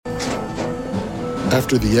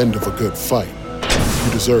After the end of a good fight,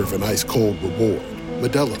 you deserve an ice-cold reward.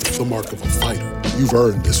 Modelo is the mark of a fighter. You've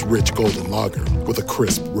earned this rich golden lager with a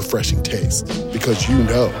crisp, refreshing taste. Because you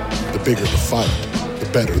know, the bigger the fight, the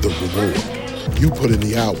better the reward. You put in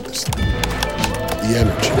the hours, the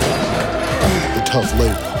energy, the tough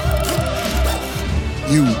labor.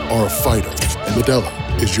 You are a fighter, and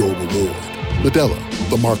Modelo is your reward. Modelo,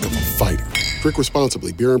 the mark of a fighter. Drink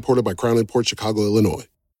responsibly. Beer imported by Crown Imports, Chicago, Illinois.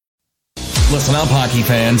 Listen up, hockey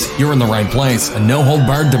fans. You're in the right place. A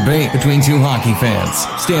no-hold-barred debate between two hockey fans.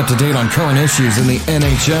 Stay up to date on current issues in the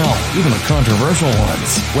NHL, even the controversial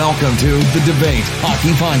ones. Welcome to The Debate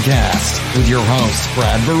Hockey Podcast with your host,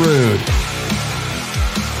 Brad Baroud.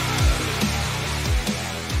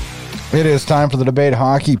 It is time for The Debate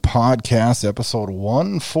Hockey Podcast, episode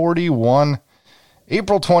 141,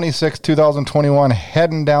 April 26, 2021,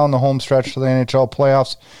 heading down the home stretch to the NHL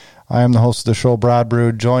playoffs. I am the host of the show, Brad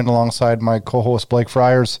Baroud, joined alongside my co-host, Blake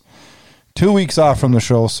Friars. 2 weeks off from the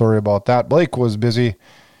show, sorry about that. Blake was busy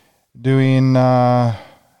doing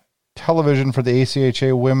television for the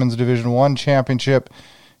ACHA Women's Division I Championship.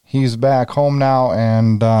 He's back home now,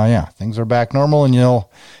 and things are back normal, and you'll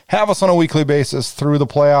have us on a weekly basis through the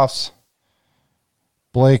playoffs.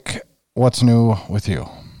 Blake, what's new with you?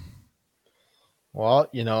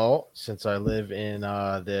 Well, since I live in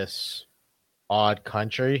this odd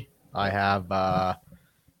country, I have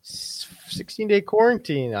 16-day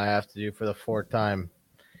quarantine I have to do for the fourth time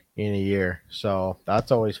in a year. So that's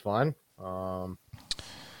always fun. Not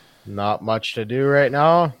much to do right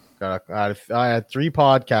now. I had 3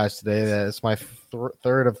 podcasts today. That's my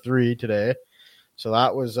third of 3 today. So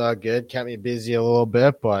that was good. Kept me busy a little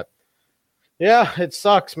bit. But, yeah, it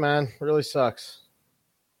sucks, man. It really sucks.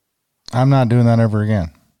 I'm not doing that ever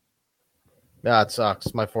again. Yeah, it sucks.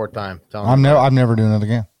 It's my fourth time. I'm never doing it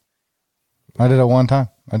again. I did it one time.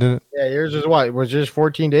 I did it. Yeah, yours is what? Was yours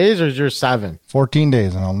 14 days or is yours 7? 14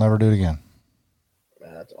 days, and I'll never do it again.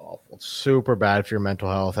 That's awful. It's super bad for your mental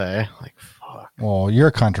health, eh? Like, fuck. Well,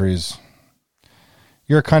 your country is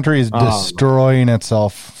destroying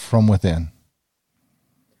itself from within.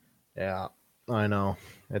 Yeah, I know.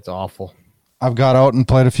 It's awful. I've got out and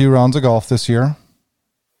played a few rounds of golf this year.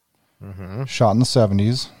 Mm-hmm. Shot in the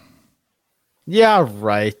 70s. Yeah,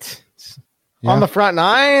 right. Yeah. On the front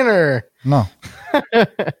 9 or no?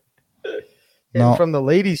 No. From the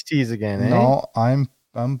ladies' tees again, eh? No, I'm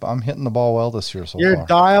hitting the ball well this year so You're far.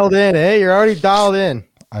 dialed in, eh? You're already dialed in.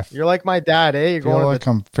 You're like my dad, eh?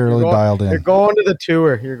 I'm fairly dialed in. You're going to the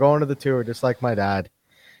tour. You're going to the tour just like my dad.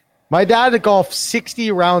 My dad had golfed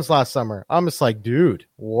 60 rounds last summer. I'm just like, dude,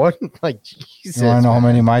 what? Like, Jesus. You want to know how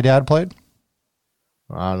many my dad played?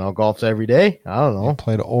 I don't know. Golf's every day. I don't know. He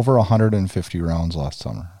played over 150 rounds last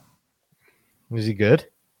summer. Was he good?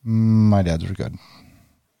 My dad's were good.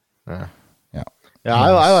 Yeah. Yeah. Yeah,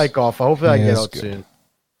 I like golf. Hopefully I get out soon.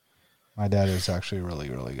 My dad is actually really,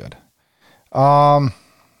 really good. I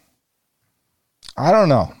don't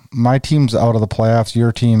know. My team's out of the playoffs.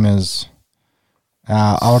 Your team is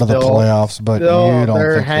out of the playoffs, but you don't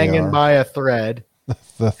they're think hanging they are. by a thread.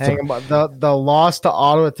 The loss to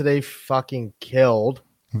Ottawa today fucking killed.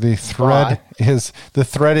 The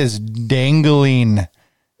thread is dangling.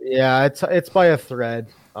 Yeah, it's by a thread.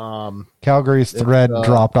 Calgary's thread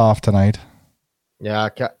dropped off tonight. Yeah,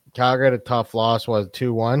 Calgary had a tough loss. Was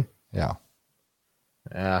 2-1? Yeah.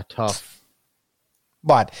 Yeah, tough.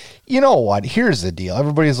 But you know what? Here's the deal.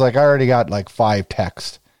 Everybody's like, I already got like 5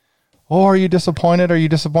 texts. Oh, are you disappointed? Are you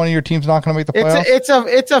disappointed your team's not going to make the playoffs?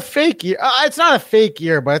 It's a fake year. It's not a fake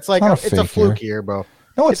year, but it's like it's a fluke year, bro.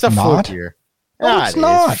 No, it's a not. fluke year. No, it's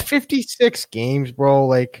not. 56 games, bro.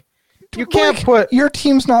 Like, you can't put your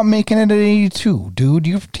team's not making it at 82, dude.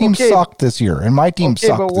 Your team sucked this year, and my team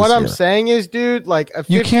sucked. But what I'm saying is, dude, like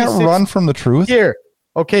you can't run from the truth. Here,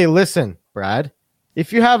 okay, listen, Brad.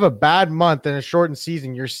 If you have a bad month and a shortened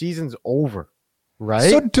season, your season's over, right?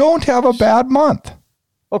 So don't have a bad month.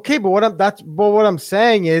 Okay, but what I'm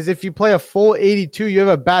saying is, if you play a full 82, you have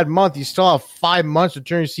a bad month, you still have 5 months to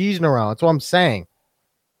turn your season around. That's what I'm saying.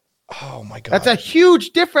 Oh my God. That's a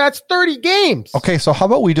huge difference. That's 30 games. Okay, so how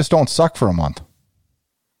about we just don't suck for a month?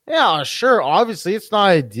 Yeah, sure. Obviously, it's not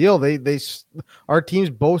ideal. Our teams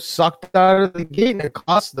both sucked out of the gate, and it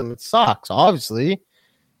cost them. It sucks. Obviously,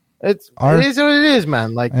 it is what it is,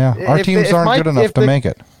 man. Like, our teams aren't good enough to make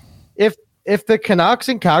it. If the Canucks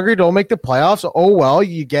and Calgary don't make the playoffs, oh well,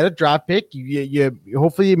 you get a draft pick. You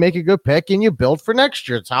hopefully you make a good pick and you build for next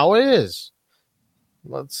year. It's how it is.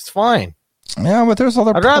 It's fine. Yeah, but there's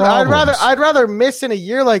other problems. I'd rather miss in a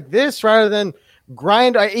year like this rather than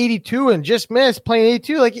grind 82 and just miss playing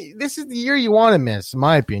 82. Like, this is the year you want to miss, in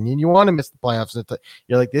my opinion. You want to miss the playoffs.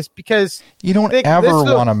 You're like this because you don't ever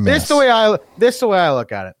want to miss. This is the way I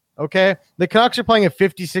look at it. Okay, the Canucks are playing a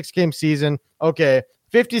 56-game season. Okay,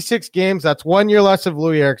 56 games. That's 1 year less of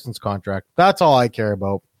Louis Eriksson's contract. That's all I care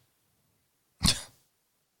about.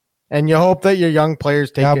 And you hope that your young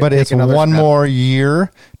players take. Yeah, but it's one more year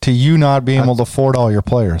to you not being able to afford all your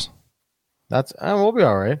players. We'll be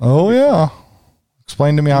all right. Oh yeah,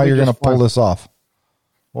 explain to me how you're going to pull this off.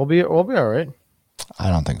 We'll be all right.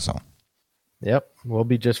 I don't think so. Yep, we'll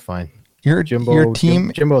be just fine. Your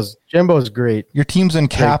team, Jimbo's great. Your team's in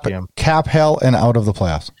cap hell and out of the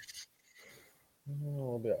playoffs.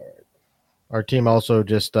 We'll be all right. Our team also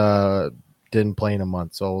just didn't play in a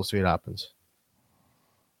month, so we'll see what happens.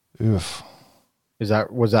 Oof. Is that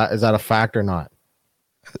a fact or not?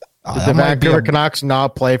 Did the Vancouver Canucks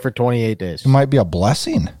not play for 28 days? It might be a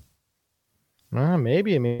blessing.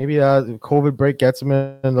 Maybe the COVID break gets them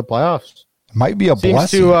in the playoffs. It might be a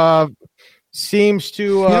blessing. Seems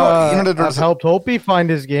to have helped Hopi find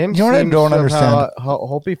his game. You know what I don't understand?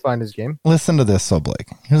 Hopi find his game. Listen to this, Blake.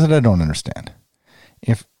 Here's what I don't understand.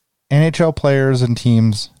 If NHL players and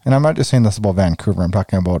teams, and I'm not just saying this about Vancouver, I'm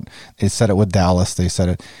talking about, they said it with Dallas, they said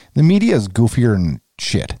it. The media is goofier than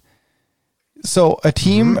shit. So a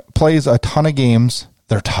team plays a ton of games,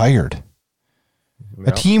 they're tired. Yep.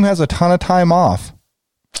 A team has a ton of time off,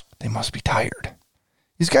 they must be tired.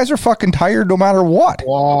 These guys are fucking tired no matter what.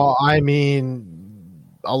 Well, I mean,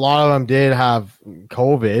 a lot of them did have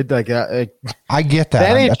COVID. I get that. The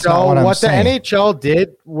NHL, that's not what I'm saying. The NHL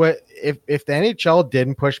did, if the NHL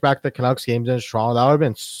didn't push back the Canucks games in Toronto, that would have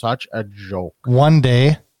been such a joke. One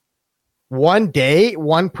day, one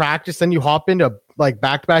practice, then you hop into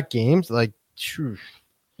back-to-back games. They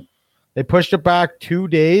pushed it back 2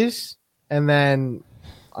 days, and then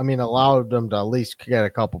allowed them to at least get a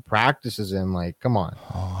couple practices in. Come on.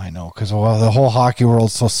 Oh, I know, because the whole hockey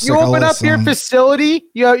world's so sick. You open up your facility,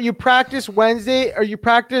 you practice Wednesday, or you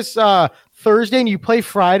practice Thursday, and you play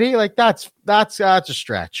Friday. That's a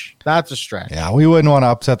stretch. That's a stretch. Yeah, we wouldn't want to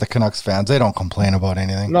upset the Canucks fans. They don't complain about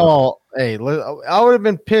anything. No, hey, I would have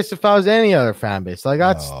been pissed if I was any other fan base.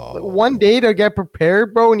 That's 1 day to get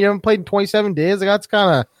prepared, bro, and you haven't played in 27 days. That's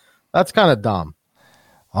kind of dumb.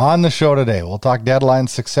 On the show today, we'll talk deadline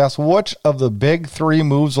success. Which of the big three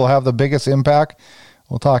moves will have the biggest impact?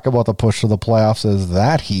 We'll talk about the push to the playoffs as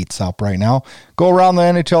that heats up right now. Go around the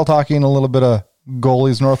NHL talking a little bit of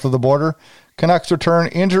goalies north of the border. Canucks return,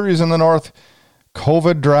 injuries in the north,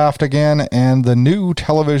 COVID draft again, and the new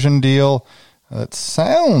television deal that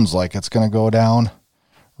sounds like it's going to go down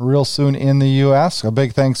real soon in the U.S. A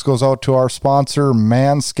big thanks goes out to our sponsor,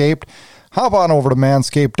 Manscaped. Hop on over to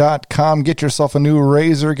manscaped.com. Get yourself a new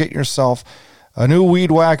razor. Get yourself a new weed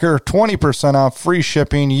whacker. 20% off, free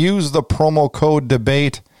shipping. Use the promo code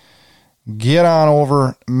DEBATE. Get on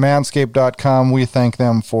over manscaped.com. We thank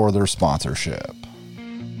them for their sponsorship.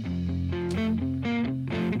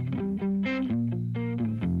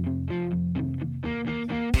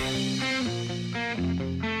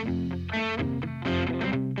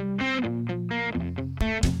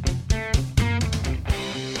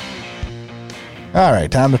 All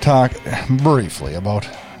right, time to talk briefly about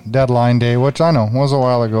deadline day, which I know was a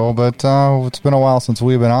while ago, but it's been a while since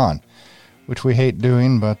we've been on, which we hate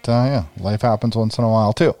doing, but yeah, life happens once in a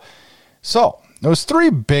while too. So there was three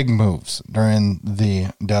big moves during the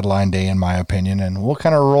deadline day, in my opinion, and we'll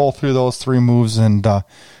kind of roll through those three moves and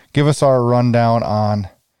give us our rundown on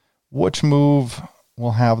which move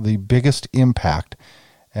will have the biggest impact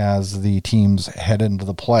as the teams head into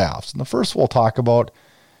the playoffs. And the first we'll talk about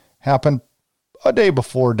happened a day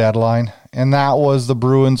before deadline, and that was the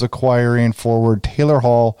Bruins acquiring forward Taylor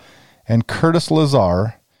Hall and Curtis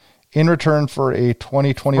Lazar in return for a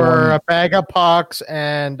 2021 for a bag of pucks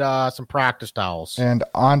and some practice towels and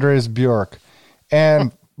Andres Bjork,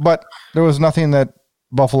 but there was nothing that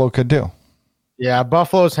Buffalo could do. Yeah,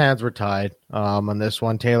 Buffalo's hands were tied on this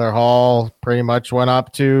one. Taylor Hall pretty much went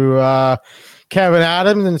up to Kevin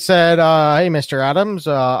Adams and said, hey, Mr. Adams,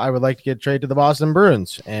 I would like to get traded to the Boston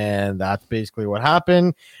Bruins. And that's basically what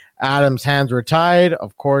happened. Adams' hands were tied.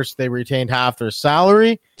 Of course, they retained half their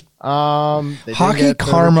salary. They hockey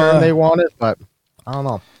karma they wanted, but I don't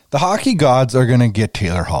know. The hockey gods are going to get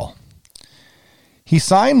Taylor Hall. He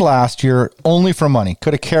signed last year only for money.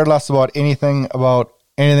 Could have cared less about anything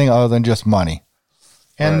other than just money.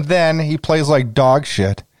 And then he plays like dog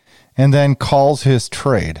shit and then calls his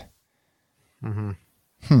trade. Wonder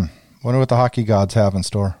what the hockey gods have in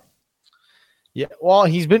store. Yeah, well,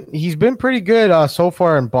 he's been pretty good so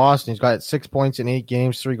far in Boston. He's got 6 points in 8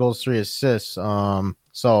 games, 3 goals, 3 assists.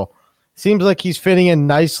 So seems like he's fitting in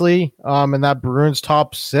nicely in that Bruins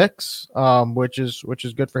top 6, which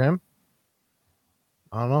is good for him.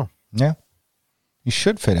 I don't know. Yeah. He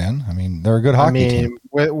should fit in. I mean, they're a good hockey team.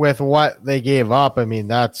 With what they gave up, I mean,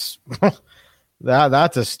 that's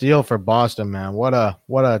that's a steal for Boston, man. What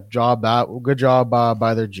a job good job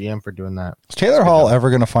by their GM for doing that. Is Taylor Hall ever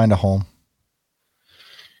going to find a home?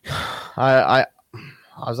 I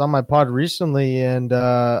was on my pod recently, and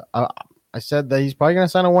I said that he's probably going to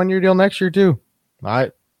sign a 1-year deal next year too.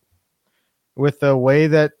 With the way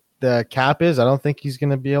that the cap is, I don't think he's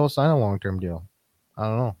going to be able to sign a long-term deal. I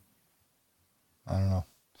don't know.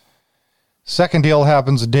 Second deal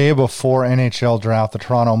happens a day before NHL draft. The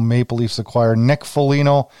Toronto Maple Leafs acquire Nick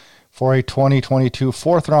Foligno for a 2022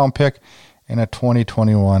 fourth-round pick and a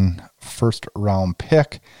 2021 first-round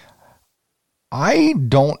pick. I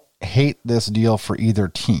don't hate this deal for either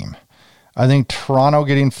team. I think Toronto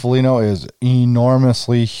getting Foligno is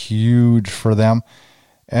enormously huge for them.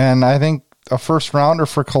 And I think a first-rounder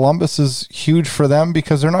for Columbus is huge for them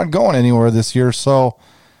because they're not going anywhere this year. So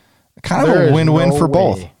kind of a win-win for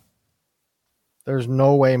both. There's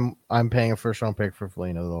no way I'm paying a first-round pick for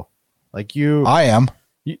Foligno, though. I am.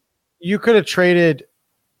 You could have traded.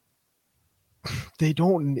 They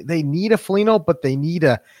need a Foligno, but they need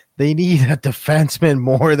a defenseman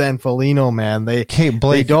more than Foligno, man. Blake,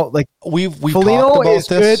 they don't like. We've Foligno talked about is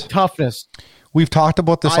this. Good toughness. We've talked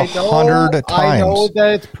about this 100 times. I know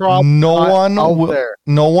that it's probably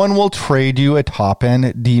no one will trade you a top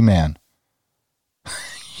end D man.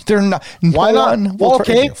 They're not. Why not?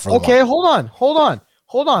 Okay, hold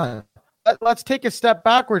on. Let's take a step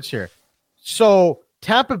backwards here. So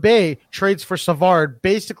Tampa Bay trades for Savard,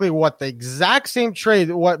 basically what the exact same trade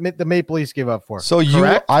what the Maple Leafs give up for. So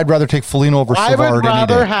I'd rather take Foligno over Savard any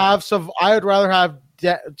day. I would rather have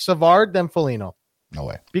Savard than Foligno. No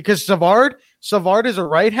way. Because Savard is a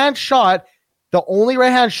right-hand shot. The only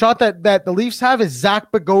right-hand shot that the Leafs have is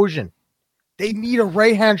Zach Bogosian. They need a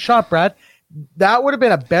right-hand shot, Brad. That would have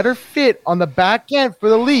been a better fit on the back end for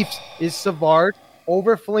the Leafs is Savard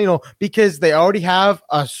over Foligno because they already have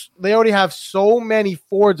so many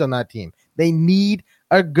forwards on that team. They need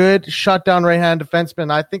a good shutdown right-hand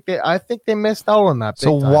defenseman. I think they missed out on that.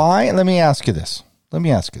 So why? Let me ask you this.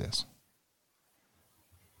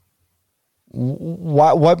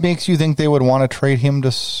 What makes you think they would want to trade him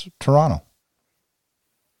to Toronto?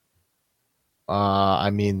 I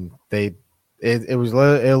mean, it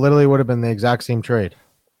literally would have been the exact same trade.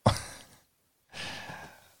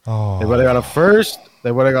 They would have got a first,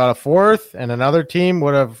 they would have got a fourth, and another team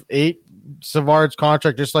would have ate Savard's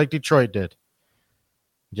contract just like Detroit did,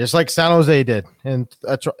 just like San Jose did, and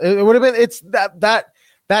it would have been. It's that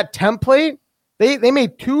template. They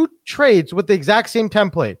made 2 trades with the exact same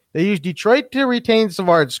template. They used Detroit to retain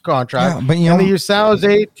Savard's contract, they used San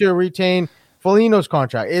Jose to retain Foligno's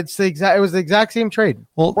contract. It was the exact same trade.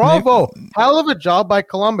 Well, bravo. Hell of a job by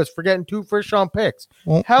Columbus for getting 2 first-round picks.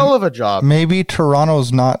 Well, hell of a job. Maybe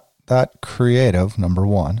Toronto's not that creative, number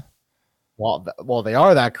one. Well, they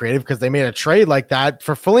are that creative because they made a trade like that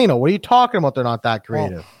for Foligno. What are you talking about? They're not that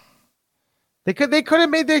creative. Well, they could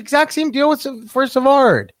have made the exact same deal for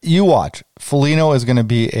Savard. You watch. Foligno is going to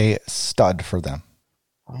be a stud for them.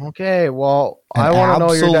 Okay, well, I want to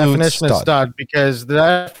know your definition of stud because the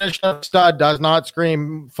definition of stud does not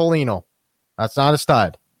scream Foligno. That's not a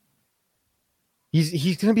stud.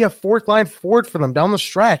 He's going to be a fourth-line forward for them down the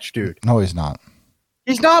stretch, dude. No, he's not.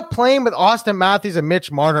 He's not playing with Austin Matthews and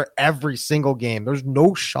Mitch Marner every single game. There's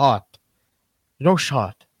no shot. No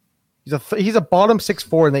shot. He's a bottom 6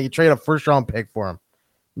 forward, and that you trade a first-round pick for him.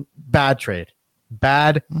 Bad trade.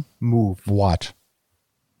 Bad move. Watch.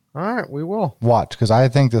 All right, we will. Watch, because I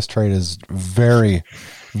think this trade is very,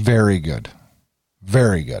 very good.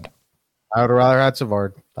 Very good. I would have rather had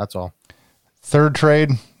Savard. That's all. Third trade,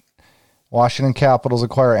 Washington Capitals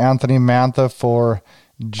acquire Anthony Mantha for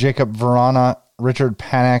Jacob Vrana, Richard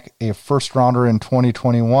Panik, a first-rounder in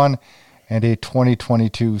 2021, and a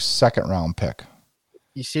 2022 second-round pick.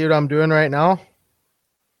 You see what I'm doing right now?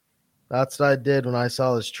 That's what I did when I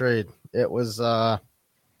saw this trade. It was...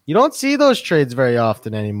 You don't see those trades very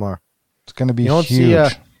often anymore. It's going to be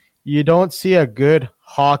huge. You don't see a good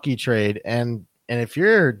hockey trade. And if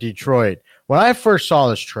you're Detroit, when I first saw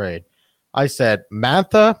this trade, I said,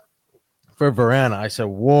 Mantha for Vrana. I said,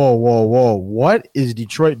 whoa. What is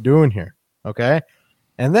Detroit doing here? Okay.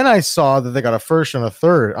 And then I saw that they got a first and a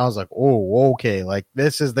third. I was like, oh, okay. Like they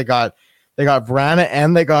got Vrana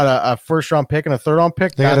and they got a first round pick and a third round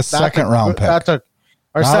pick. They got a second round pick. Second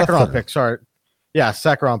round pick. Sorry. Yeah,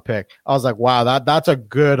 second round pick. I was like, wow, that's a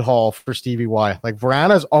good haul for Stevie Y. Like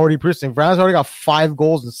Vrana's already producing. Vrana's already got 5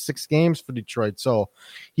 goals in 6 games for Detroit, so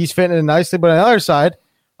he's fitting in nicely. But on the other side,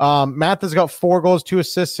 Mantha's got 4 goals, 2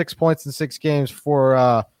 assists, 6 points in 6 games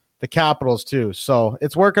for the Capitals too. So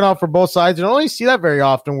it's working out for both sides. You don't only see that very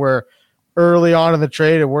often where early on in the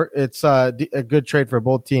trade it's a good trade for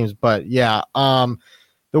both teams. But yeah,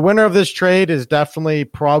 the winner of this trade is definitely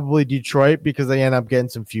probably Detroit because they end up getting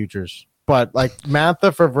some futures. But like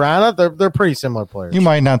Mantha for Vrana, they're pretty similar players. You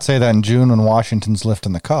might not say that in June when Washington's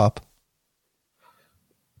lifting the cup.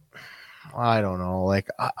 I don't know. Like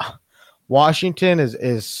Washington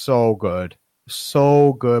is so good.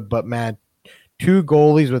 But man, 2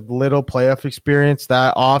 goalies with little playoff experience,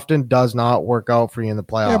 that often does not work out for you in the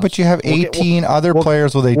playoffs. Yeah, but you have 18 other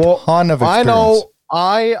players with a ton of experience. I know.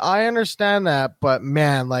 I understand that, but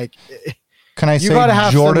man, like, can I you say gotta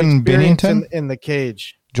have Jordan Binnington in the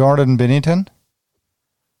cage? Jordan Binnington?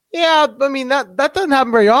 Yeah, I mean that doesn't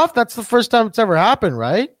happen very often. That's the first time it's ever happened,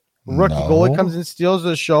 right? Rookie goalie comes and steals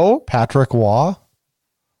the show. Patrick Waugh?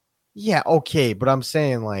 Yeah, okay, but I'm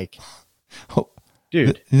saying like,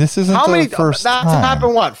 dude, this isn't how many first that's time.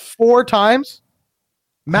 happened? What, 4 times?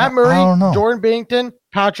 Matt Murray, I don't know. Jordan Binnington,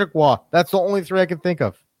 Patrick Waugh. That's the only 3 I can think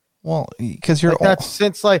of. Well, because you're that's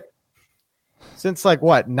since what,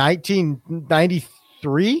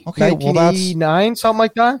 1993, okay, 1989, something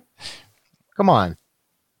like that. Come on,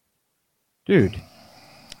 dude.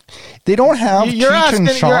 They don't have. You're asking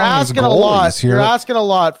a lot. Here. You're asking a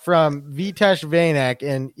lot from Vitesh Vanek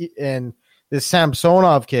and this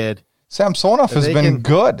Samsonov kid. Samsonov has been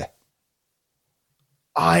good.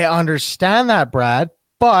 I understand that, Brad,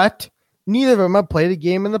 but neither of them have played a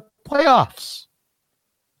game in the playoffs.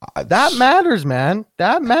 That matters, man.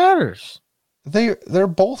 That matters. They're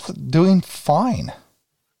both doing fine.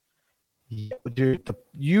 Yeah, dude,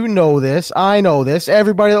 you know this. I know this.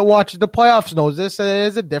 Everybody that watches the playoffs knows this. It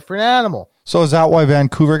is a different animal. So is that why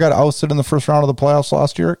Vancouver got ousted in the first round of the playoffs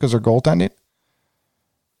last year? Because they're goaltending?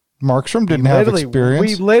 Markstrom didn't have experience.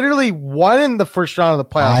 We literally won in the first round of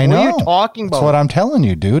the playoffs. I know. What are you talking about? That's what I'm telling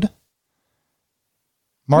you, dude.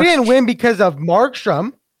 We didn't win because of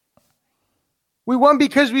Markstrom. We won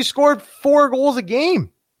because we scored 4 goals a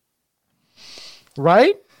game.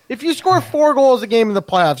 Right? If you score 4 goals a game in the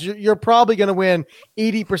playoffs, you're probably going to win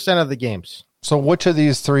 80% of the games. So which of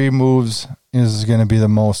these 3 moves is going to be the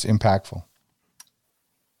most impactful?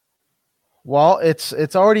 Well, it's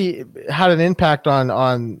already had an impact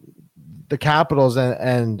on the Capitals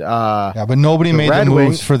and yeah, but nobody made the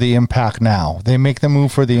moves for the impact now. They make the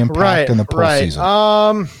move for the impact in the postseason.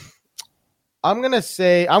 Right. I'm gonna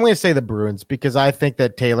say the Bruins because I think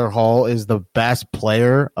that Taylor Hall is the best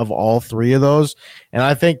player of all 3 of those, and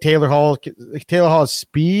I think Taylor Hall's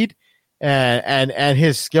speed and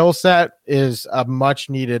his skill set is a much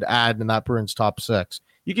needed add in that Bruins top 6.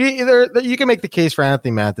 You can make the case for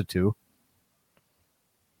Anthony Mantha too.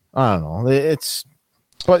 I don't know.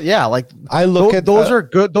 But yeah, like I look at those are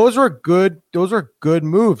good. Those are good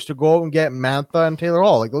moves to go out and get Mantha and Taylor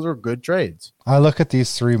Hall. Like those are good trades. I look at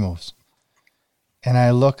these 3 moves. And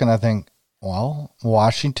I look and I think, well,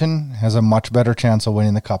 Washington has a much better chance of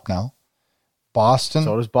winning the cup now. Boston,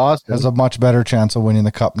 so does Boston, has a much better chance of winning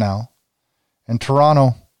the cup now. And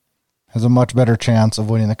Toronto has a much better chance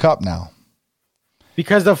of winning the cup now.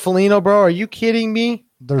 Because of Foligno, bro? Are you kidding me?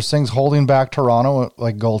 There's things holding back Toronto,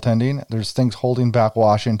 like goaltending. There's things holding back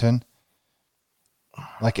Washington,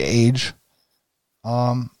 like age.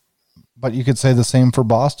 But you could say the same for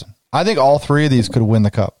Boston. I think all 3 of these could win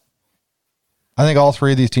the cup. I think all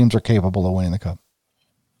 3 of these teams are capable of winning the cup.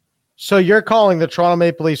 So you're calling the Toronto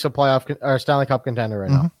Maple Leafs a playoff or Stanley Cup contender right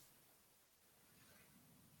now?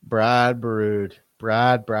 Brad Baroud.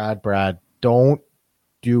 Brad. Don't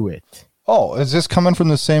do it. Oh, is this coming from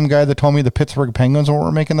the same guy that told me the Pittsburgh Penguins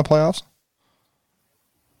weren't making the playoffs?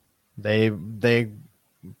 They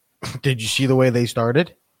did you see the way they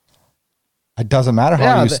started? It doesn't matter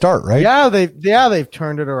how you start, right? Yeah, they've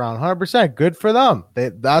turned it around 100%. Good for them.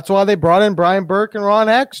 That's why they brought in Brian Burke and Ron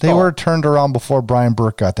Hextall. They were turned around before Brian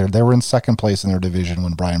Burke got there. They were in second place in their division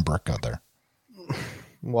when Brian Burke got there.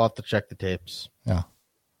 We'll have to check the tapes. Yeah.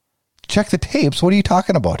 Check the tapes? What are you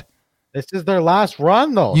talking about? This is their last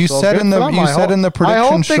run, though. You said in the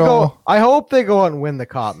prediction show. I hope they go out and win the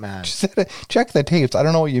cup, man. Check the tapes. I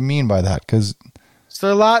don't know what you mean by that, because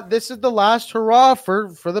this is the last hurrah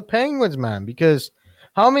for the Penguins, man. Because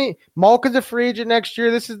how many Malkin's a free agent next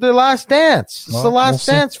year? This is their last dance. This is the last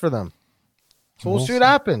dance for them. So we'll see what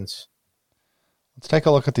happens. Let's take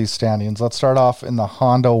a look at these standings. Let's start off in the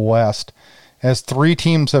Honda West, as 3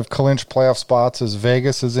 teams have clinched playoff spots, as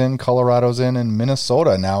Vegas is in, Colorado's in, and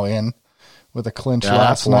Minnesota now in with a clinch Yeah,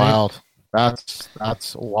 last that's night. wild.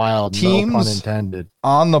 That's wild. Teams no pun intended.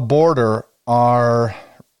 On the border are,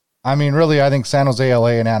 I mean, really, I think San Jose,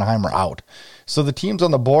 LA, and Anaheim are out. So the teams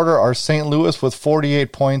on the border are St. Louis with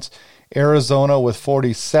 48 points, Arizona with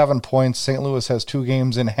 47 points. St. Louis has 2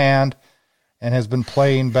 games in hand and has been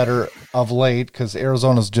playing better of late because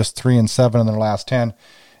Arizona's just 3-7 in their last 10.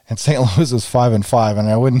 And St. Louis is 5-5, and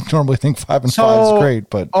I wouldn't normally think 5-5 is great,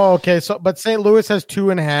 but okay. So, but St. Louis has 2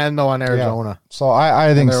 in hand though on Arizona. Yeah. So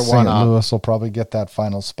I think they're St. 1 up. Louis will probably get that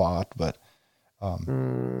final spot, but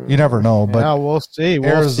you never know. But yeah, we'll see.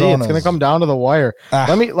 We'll see. It's going to come down to the wire.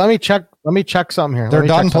 Let me check. Let me check something here. They're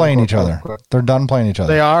done playing each other. They're done playing each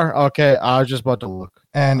other. They are? Okay. I was just about to look.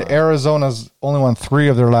 And Arizona's only won 3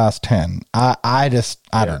 of their last 10. I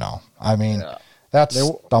don't know. I mean, that's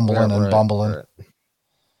stumbling and bumbling. Right.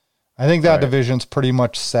 I think that division's pretty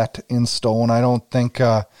much set in stone. I don't think.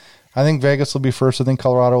 I think Vegas will be first. I think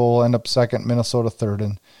Colorado will end up second, Minnesota third,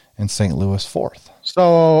 and St. Louis fourth.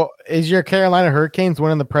 So, is your Carolina Hurricanes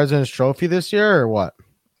winning the President's Trophy this year, or what?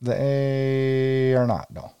 They are not.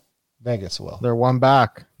 No, Vegas will. They're one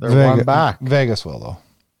back. One back. Vegas will though.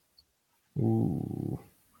 Ooh,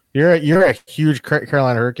 you're a huge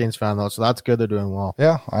Carolina Hurricanes fan though, so that's good. They're doing well.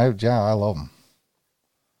 Yeah, I love them.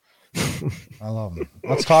 I love them.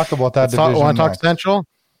 Let's talk about that division. Want to talk Central?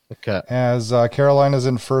 Okay. As Carolina's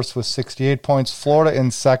in first with 68 points, Florida in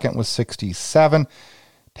second with 67,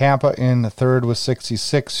 Tampa in third with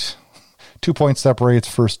 66. 2 points separates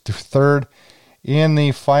first to third. In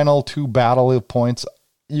the final 2 battle of points,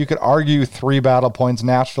 you could argue 3 battle points.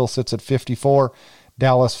 Nashville sits at 54,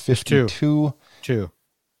 Dallas 52. 2.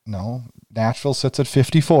 No, Nashville sits at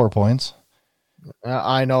 54 points.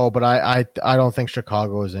 I know, but I don't think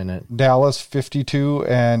Chicago is in it. Dallas 52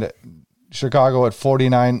 and Chicago at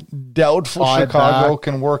 49. Doubtful Chicago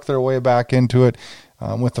can work their way back into it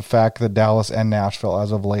with the fact that Dallas and Nashville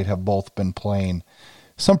as of late have both been playing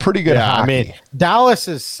some pretty good hockey. I mean, Dallas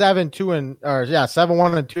is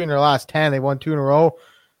 7-1 and 2 in their last 10. They won 2 in a row.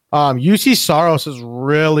 UC Saros has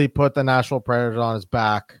really put the Nashville Predators on his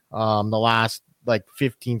back. The last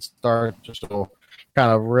 15 starts or so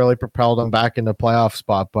kind of really propelled them back into playoff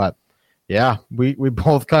spot. But yeah, we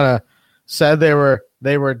both kind of said they were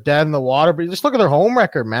dead in the water. But just look at their home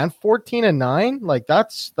record, man. 14-9.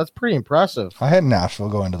 That's pretty impressive. I had Nashville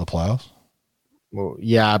go into the playoffs. Well,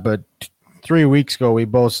 yeah, but 3 weeks ago we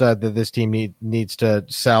both said that this team needs to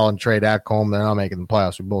sell and trade at home. They're not making the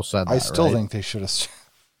playoffs. We both said that. I still right? think they should have.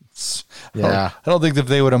 Yeah, I don't think if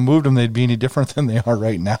they would have moved them, they'd be any different than they are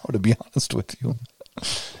right now. To be honest with you,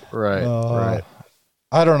 right.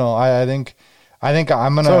 I don't know. I think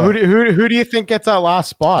I'm gonna. So who do you think gets that last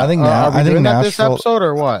spot? I think are we I think doing that Nashville, this episode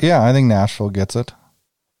or what? Yeah, I think Nashville gets it.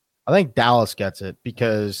 I think Dallas gets it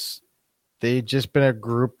because they've just been a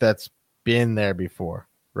group that's been there before,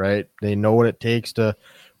 right? They know what it takes to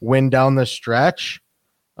win down the stretch.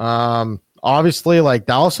 Obviously,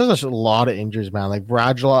 Dallas has a lot of injuries, man.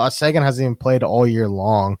 Radulov, Sagan hasn't even played all year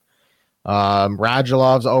long.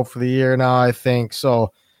 Radulov's out for the year now, I think.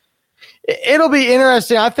 So it'll be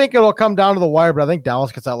interesting. I think it'll come down to the wire, but I think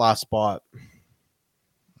Dallas gets that last spot.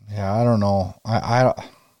 Yeah, I don't know.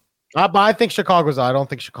 But I think Chicago's. I don't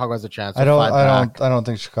think Chicago has a chance. I don't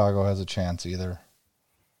think Chicago has a chance either.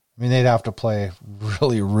 I mean, they'd have to play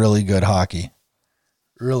really, really good hockey.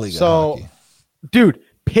 Really good hockey. Dude,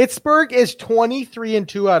 Pittsburgh is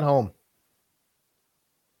 23-2 at home.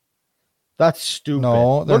 That's stupid.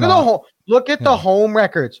 No, look at the home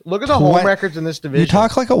records. Look at the home records in this division. You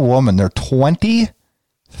talk like a woman. They're 23-2,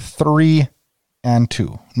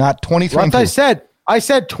 not 23-2. I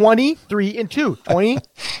said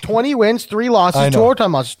 23-2. 20 wins, 3 losses, 2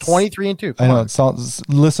 overtime losses. 23-2. I know it sounds.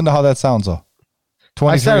 Listen to how that sounds though.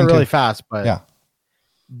 I said it really fast, but yeah.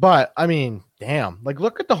 But I mean, damn!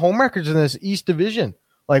 Look at the home records in this East Division.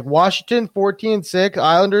 Washington 14-6,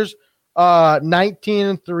 Islanders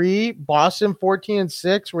 19-3, Boston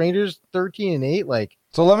 14-6, Rangers 13-8.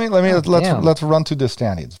 So let's run through the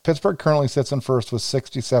standings. Pittsburgh currently sits in first with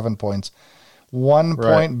 67 points. 1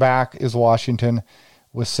 point back is Washington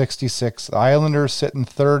with 66. The Islanders sit in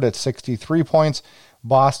third at 63 points.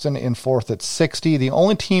 Boston in fourth at 60. The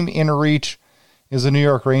only team in reach is the New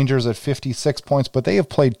York Rangers at 56 points, but they have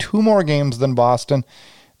played 2 more games than Boston.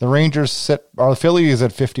 The Rangers the Phillies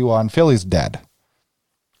at 51. Philly's dead.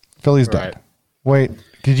 Dead. Wait,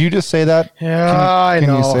 did you just say that? Yeah, can I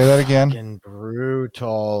know. You say that again? Fucking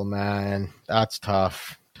brutal, man. That's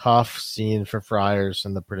tough. Tough scene for Friars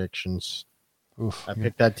and the predictions. Oof. I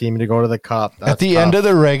picked that team to go to the Cup. That's at the tough. end of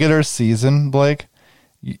the regular season, Blake,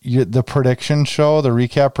 the prediction show, the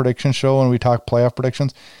recap prediction show, when we talk playoff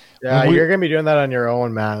predictions, Yeah, you're gonna be doing that on your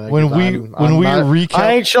own, man. When we recap,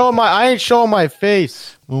 I ain't showing my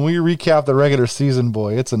face. When we recap the regular season,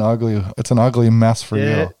 boy, it's an ugly mess for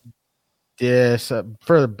you. Yes,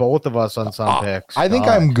 for both of us on some picks. I think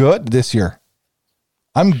I'm good this year.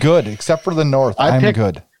 I'm good, except for the North. I'm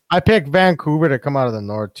good. I picked Vancouver to come out of the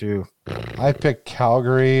North too. I picked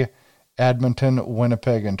Calgary, Edmonton,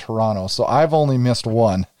 Winnipeg, and Toronto. So I've only missed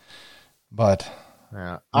one, but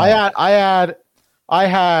yeah, I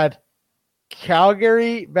had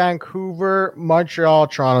Calgary, Vancouver, Montreal,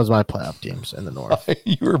 Toronto as my playoff teams in the North.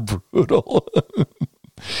 You were brutal.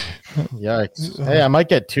 Yikes! Hey, I might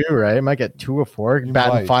get 2, right? I might get 2 or 4.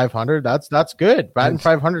 Batting 500. That's good. Batting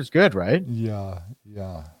 500 is good, right? Yeah.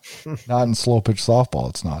 Not in slow pitch softball.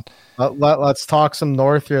 It's not. Let's talk some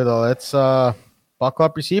North here, though. Let's buckle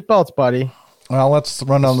up your seatbelts, buddy. Well, let's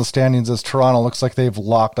run down the standings. As Toronto looks like they've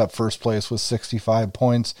locked up first place with 65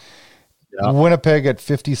 points. Yep. Winnipeg at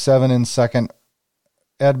 57 in second.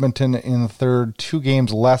 Edmonton in third, 2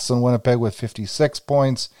 games less than Winnipeg with 56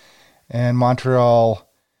 points. And Montreal,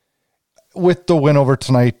 with the win over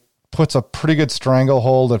tonight, puts a pretty good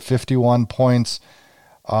stranglehold at 51 points.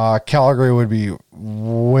 Calgary would be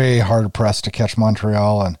way hard pressed to catch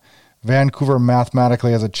Montreal, and Vancouver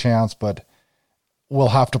mathematically has a chance, but we'll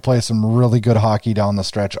have to play some really good hockey down the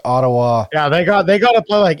stretch. Ottawa. Yeah, they got to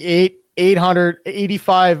play like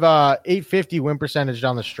 850 win percentage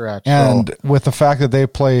down the stretch. And with the fact that they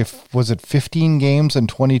play, was it 15 games in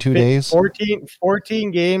 22 days?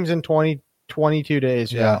 14 games in 22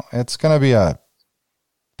 days. Yeah. It's going to be a...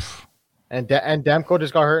 And Demko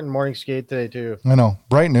just got hurt in morning skate today too. I know.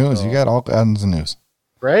 Bright news. So, you got all kinds of news.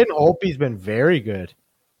 Braden Holtby's been very good.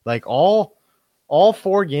 Like all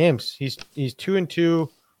 4 games. He's 2-2.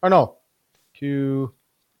 Or no. 2,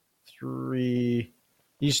 3.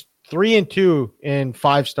 He's 3-2 in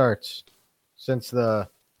 5 starts since the.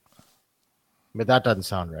 But that doesn't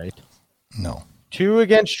sound right. No. 2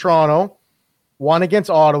 against Toronto, 1 against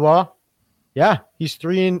Ottawa. Yeah, he's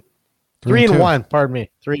 3-1. Pardon me,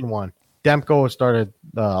 3-1. Demko started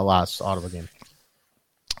the last Ottawa game.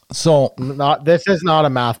 So this is not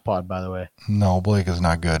a math pod, by the way. No, Blake is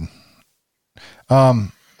not good.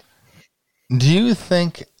 Do you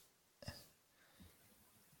think?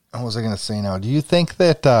 What was I going to say now? Do you think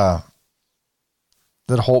that that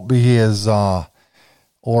Holtby is, or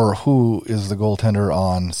who is the goaltender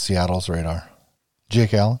on Seattle's radar?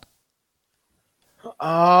 Jake Allen.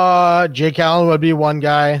 Jake Allen would be one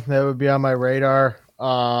guy that would be on my radar.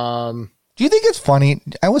 Do you think it's funny?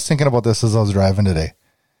 I was thinking about this as I was driving today.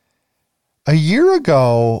 A year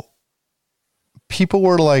ago, people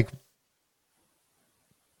were like,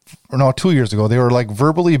 or no, 2 years ago, they were like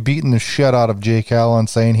verbally beating the shit out of Jake Allen,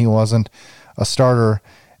 saying he wasn't a starter.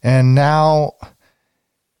 And now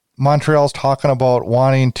Montreal's talking about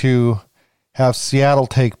wanting to have Seattle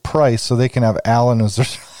take Price so they can have Allen as their.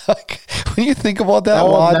 Like, when you think about that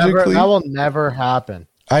logically, that will never happen.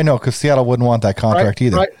 I know, because Seattle wouldn't want that contract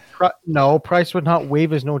either. No, Price would not waive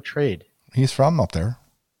his no trade. He's from up there.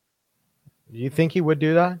 Do you think he would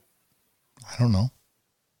do that? I don't know.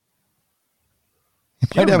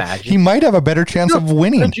 He might have a better chance of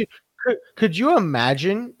winning. Could you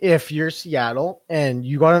imagine if you're Seattle and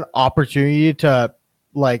you got an opportunity to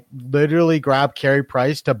like literally grab Carey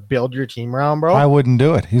Price to build your team around, bro? I wouldn't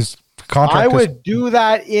do it. I would do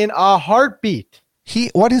that in a heartbeat.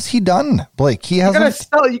 What has he done, Blake? He hasn't.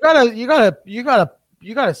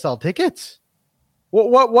 You gotta sell tickets.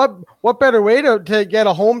 What better way to get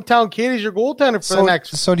a hometown kid as your goaltender for the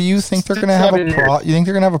next? So do you think they're going to have You think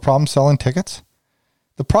they're going to have a problem selling tickets?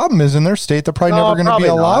 The problem is in their state, they're probably never going to be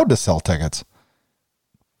allowed to sell tickets.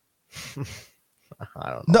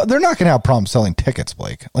 I don't know. No, they're not going to have problems selling tickets,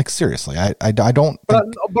 Blake. Like seriously, I don't. But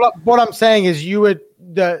what I'm saying is, you would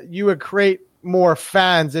create more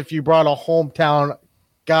fans if you brought a hometown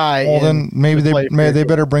guy. Well, then maybe they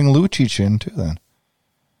better bring Lucic in too. Then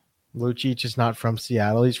Lucic is not from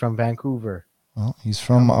Seattle; he's from Vancouver. Well, he's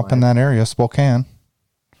from up in that area, Spokane.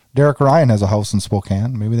 Derek Ryan has a house in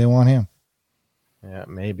Spokane. Maybe they want him. Yeah,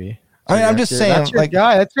 maybe. I mean, I'm just saying, that's your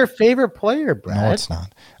guy. That's your favorite player, Brad. No, it's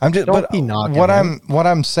not. I'm just. Don't be knocking what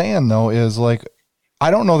I'm saying though is like,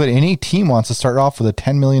 I don't know that any team wants to start off with a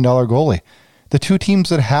 $10 million goalie. The 2 teams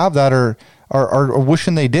that have that are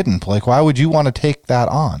wishing they didn't. Like, why would you want to take that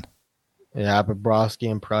on? Yeah, Bobrovsky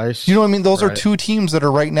and Price. You know what I mean? Those are 2 teams that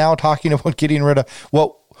are right now talking about getting rid of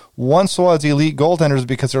what once was elite goaltenders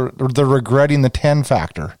because they're regretting the 10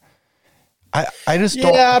 factor. I just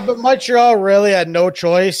don't. Yeah, but Montreal really had no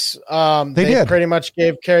choice. They did. Pretty much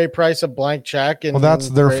gave Carey Price a blank check, and that's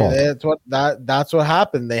their fault. That's what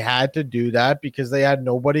happened. They had to do that because they had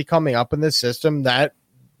nobody coming up in the system that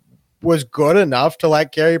was good enough to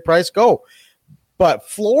let Carey Price go. But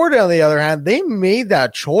Florida, on the other hand, they made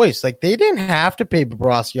that choice. Like, they didn't have to pay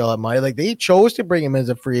Bobrovsky all that money. Like, they chose to bring him as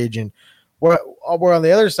a free agent. Where on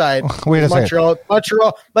the other side, Wait a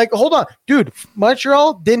Montreal, like, hold on, dude.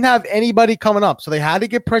 Montreal didn't have anybody coming up, so they had to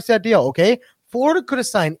get Price that deal. Okay, Florida could have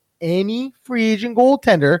signed any free agent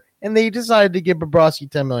goaltender, and they decided to give Bobrovsky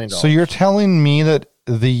 $10 million. So you're telling me that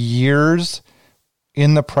the years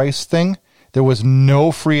in the Price thing, there was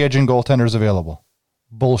no free agent goaltenders available?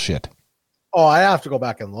 Bullshit. Oh, I have to go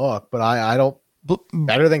back and look, but I don't.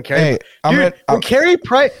 Better than Carey. Hey, when Carey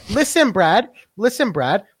Price, listen, Brad.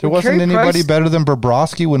 There wasn't anybody better than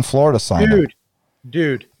Bobrovsky when Florida signed him.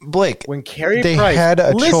 Dude, Blake, when Carey they Price, had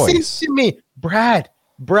a listen choice. to me, Brad.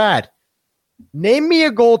 Name me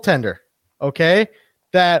a goaltender, okay,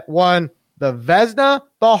 that won the Vezina,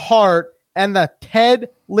 the Hart, and the Ted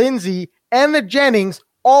Lindsay and the Jennings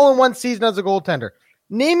all in one season as a goaltender.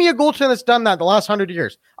 Name me a goaltender that's done that the last 100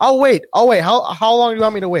 years. I'll wait. How long do you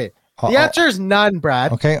want me to wait? The answer is none,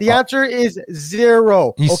 Brad. Okay. The answer is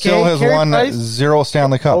zero. He still has Carey won Price, 0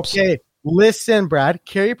 Stanley Cups. Okay. Listen, Brad.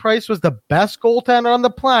 Carey Price was the best goaltender on the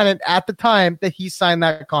planet at the time that he signed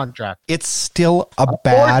that contract. It's still a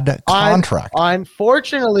bad contract.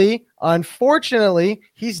 Unfortunately,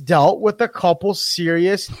 he's dealt with a couple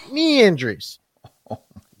serious knee injuries.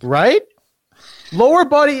 Right? Lower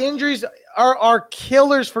body injuries are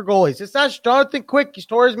killers for goalies. It's not Jonathan Quick. He's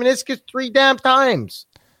tore his meniscus 3 damn times.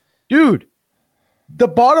 Dude, the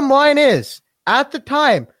bottom line is, at the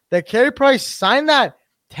time that Carey Price signed that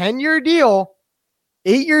 10-year deal,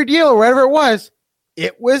 8-year deal, or whatever it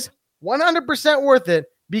was 100% worth it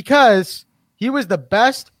because he was the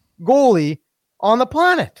best goalie on the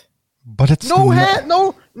planet. But it's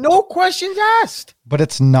no questions asked. But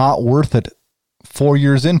it's not worth it 4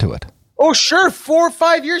 years into it. Oh, sure, 4 or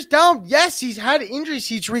 5 years down. Yes, he's had injuries.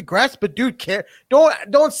 He's regressed. But, dude,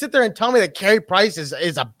 don't sit there and tell me that Carey Price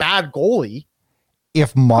is a bad goalie.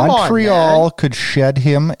 If Montreal could shed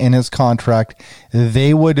him in his contract,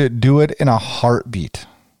 they would do it in a heartbeat.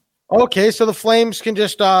 Okay, so the Flames can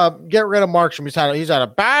just get rid of Markstrom. He's had a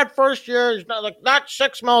bad first year. He's not like that.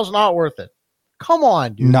 $6 million is not worth it. Come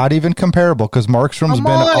on, dude. Not even comparable because Markstrom's been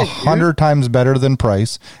 100 times better than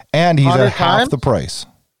Price, and he's at half the price.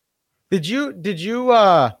 Did you, dude? You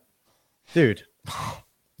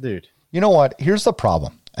know what? Here's the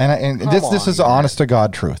problem, and this is honest to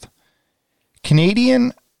God truth.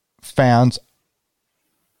 Canadian fans,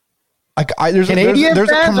 there's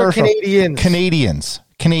a commercial.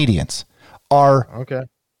 Canadians are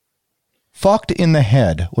fucked in the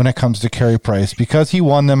head when it comes to Carey Price because he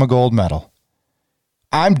won them a gold medal.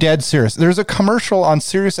 I'm dead serious. There's a commercial on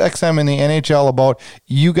Sirius XM in the NHL about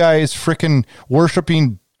you guys freaking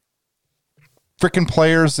worshiping freaking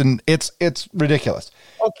players, and it's ridiculous.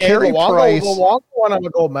 Okay, Luongo won a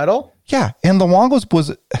gold medal. Yeah, and Luongo's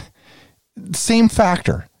was same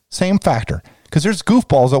factor, because there's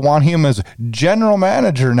goofballs that want him as general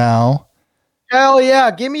manager now. Hell yeah,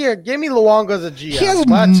 give me Luongo as a GM. He has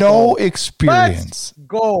no experience. Let's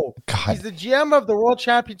go. God. He's the GM of the World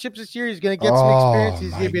Championships this year. He's going to get some experience.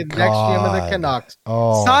 He's going to be the next GM of the Canucks.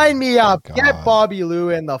 Sign me up. Get Bobby Lou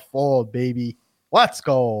in the fold, baby. Let's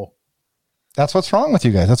go. That's what's wrong with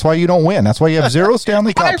you guys. That's why you don't win. That's why you have 0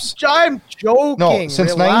 Stanley Cups. I'm joking. No,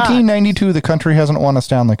 since 1992, the country hasn't won a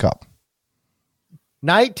Stanley Cup.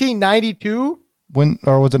 1992?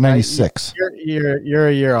 Or was it 96? You're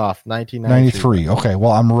a year off. 1993. Okay,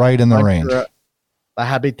 well, I'm right in the range. The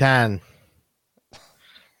Habitan.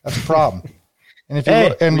 That's the problem. And if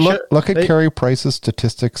you look at Carey Price's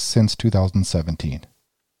statistics since 2017.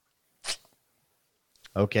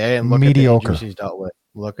 Okay, and look mediocre. At the injuries he's dealt with.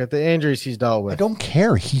 Look at the injuries he's dealt with. I don't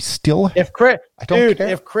care. He's still. If Chris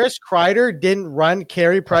Kreider didn't run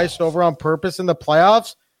Carey Price over on purpose in the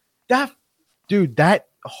playoffs, that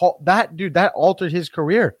altered his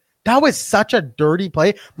career. That was such a dirty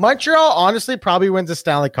play. Montreal honestly probably wins the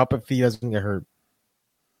Stanley Cup if he doesn't get hurt.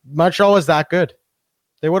 Montreal was that good.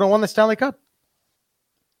 They would have won the Stanley Cup.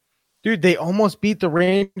 Dude, they almost beat the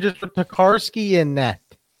Rangers with Tokarski in net.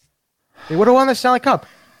 They would have won the Stanley Cup.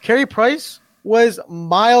 Carey Price was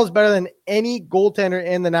miles better than any goaltender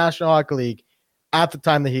in the National Hockey League at the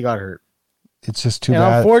time that he got hurt. It's just too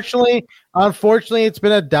bad. Unfortunately, it's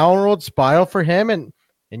been a downward spiral for him, and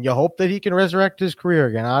you hope that he can resurrect his career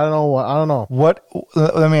again. I don't know.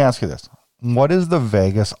 Let me ask you this. What is the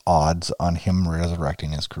Vegas odds on him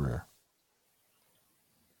resurrecting his career?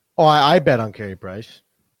 Oh, I bet on Carey Price.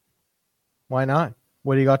 Why not?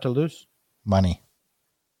 What do you got to lose? Money.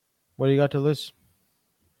 What do you got to lose?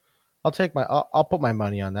 I'll put my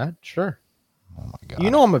money on that. Sure. Oh my God. You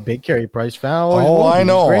know I'm a big Carey Price fan. I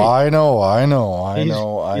know.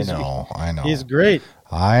 He's great.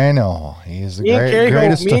 I know. He's the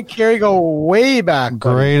greatest. Me and Carey go way back.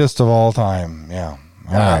 Greatest of all time. Yeah.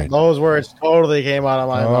 All right. Those words totally came out of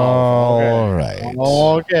my mouth. All right.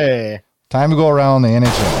 Okay. Time to go around the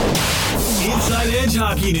NHL. Inside Edge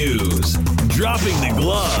hockey news. Dropping the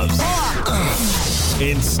gloves.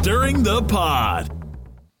 And stirring the pot.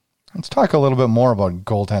 Let's talk a little bit more about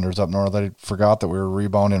goaltenders up north. I forgot that we were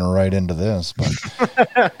rebounding right into this, but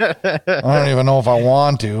I don't even know if I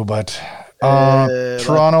want to. But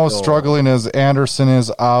Toronto is struggling as Anderson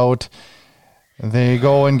is out. They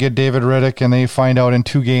go and get David Riddick, and they find out in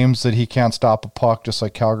 2 games that he can't stop a puck, just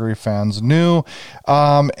like Calgary fans knew.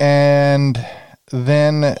 And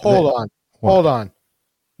then hold on.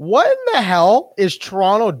 What in the hell is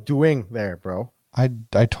Toronto doing there, bro? I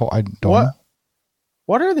don't know.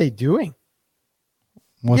 What are they doing?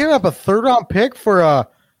 Giving up a 3rd-round pick for a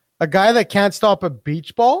guy that can't stop a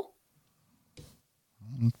beach ball?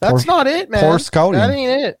 That's not it, man. Poor scouting. That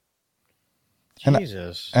ain't it.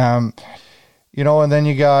 Jesus. And then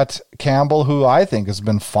you got Campbell, who I think has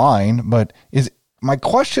been fine, but my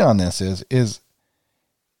question on this is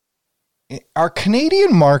are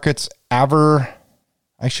Canadian markets ever,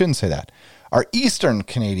 I shouldn't say that, are Eastern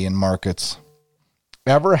Canadian markets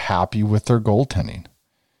ever happy with their goaltending?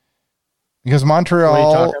 Because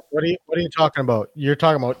Montreal... What are you talking about? You're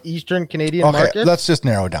talking about Eastern Canadian markets? Let's just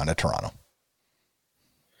narrow it down to Toronto.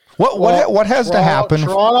 What has to happen?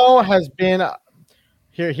 Toronto has been...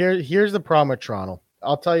 Here's the problem with Toronto.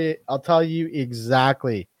 I'll tell you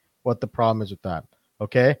exactly what the problem is with that.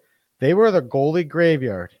 Okay? They were the goalie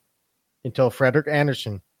graveyard until Frederik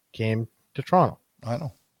Andersen came to Toronto. I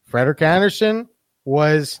know. Frederik Andersen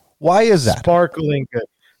was... Why is that? Sparkling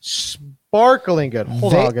good.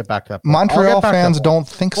 Hold on, I'll get back to that. Montreal fans don't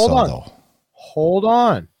think so, though. Hold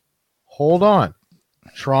on.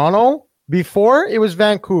 Toronto, before it was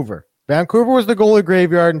Vancouver. Vancouver was the goalie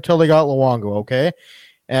graveyard until they got Luongo, okay?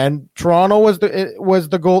 And Toronto was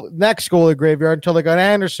the next goalie graveyard until they got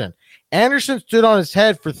Anderson. Anderson stood on his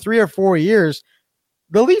head for 3 or 4 years.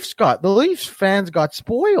 The Leafs fans got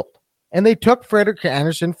spoiled, and they took Frederik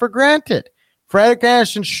Andersen for granted. Frederik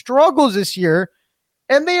Andersen struggles this year,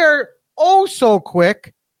 and they are so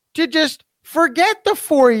quick to just forget the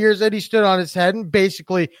 4 years that he stood on his head and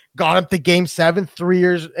basically got him to Game 7 3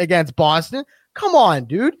 years against Boston. Come on,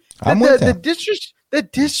 dude. The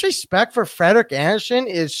disrespect for Frederik Andersen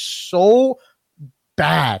is so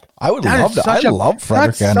bad. I would love that. I love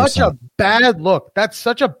Frederik Andersen. That's such a bad look. That's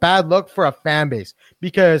such a bad look for a fan base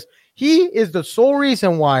because he is the sole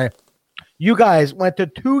reason why you guys went to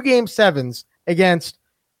 2 Game 7s against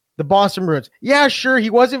the Boston Bruins. Yeah, sure, he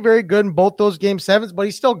wasn't very good in both those Game 7s, but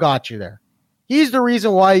he still got you there. He's the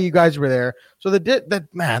reason why you guys were there. So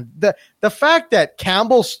the fact that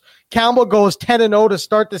Campbell goes 10-0 to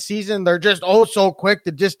start the season, they're just so quick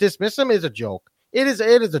to just dismiss him is a joke. It is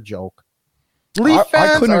a joke. Leaf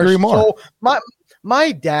fans, I couldn't agree more.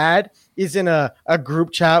 My dad is in a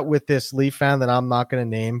group chat with this Leaf fan that I'm not going to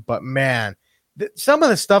name, but man, some of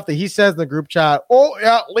the stuff that he says in the group chat, oh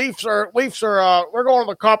yeah, Leafs are we're going to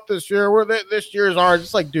the Cup this year. This year's ours.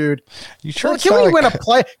 It's like, dude, you sure? Can we win a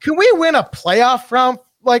playoff round?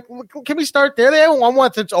 Like, can we start there? They haven't won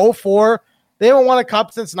one since 2004. They haven't won a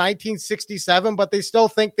cup since 1967, but they still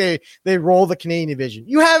think they roll the Canadian division.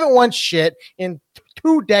 You haven't won shit in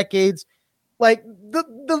 2 decades. Like,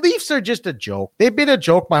 the Leafs are just a joke. They've been a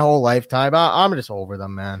joke my whole lifetime. I'm just over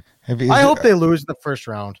them, man. I hope they lose the first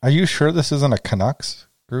round. Are you sure this isn't a Canucks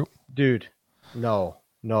group? Dude, no.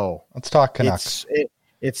 Let's talk Canucks.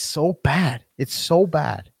 It's so bad. It's so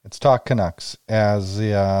bad. Let's talk Canucks as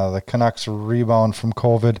the Canucks rebound from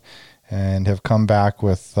COVID and have come back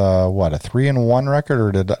with a 3-1 record,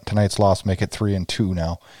 or did tonight's loss make it 3-2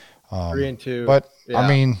 now? 3-2. But yeah. I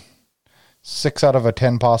mean, 6 out of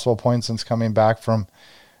 10 possible points since coming back from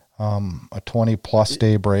a 20-plus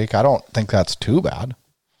day break. I don't think that's too bad.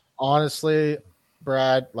 Honestly,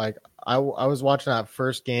 Brad, like I was watching that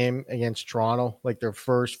first game against Toronto, like their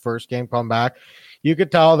first game come back. You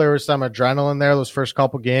could tell there was some adrenaline there those first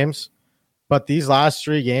couple games, but these last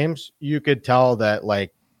 3 games, you could tell that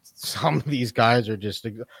like some of these guys are just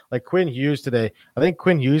like Quinn Hughes today. I think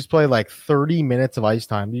Quinn Hughes played like 30 minutes of ice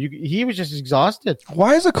time. He was just exhausted.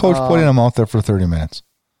 Why is the coach putting him out there for 30 minutes?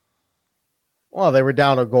 Well, they were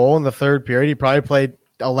down a goal in the third period. He probably played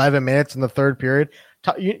 11 minutes in the third period.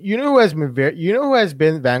 You know who has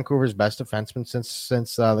been Vancouver's best defenseman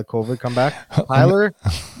since the COVID comeback? Tyler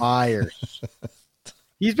Myers.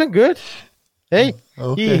 He's been good. Hey,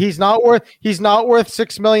 okay. he's not worth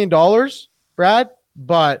 $6 million, Brad.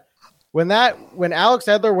 But when Alex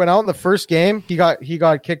Edler went out in the first game, he got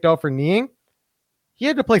kicked out for kneeing. He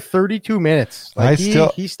had to play 32 minutes. Like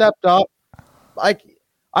he stepped up. Like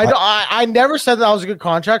I never said that was a good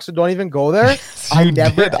contract, so don't even go there. I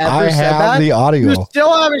never ever said that. The audio. You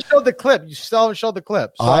still haven't showed the clip. So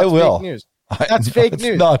I will. Fake news. That's fake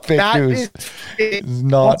news. Not fake news.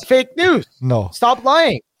 That's fake news. No. Stop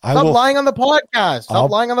lying. Stop lying on the podcast. Stop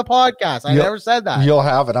lying on the podcast. I never said that. You'll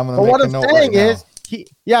have it. I'm going to make what a I'm note saying right is,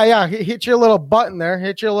 hit your little button there.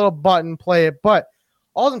 Hit your little button, play it. But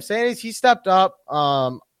all I'm saying is he stepped up.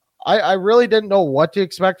 I really didn't know what to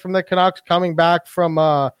expect from the Canucks coming back from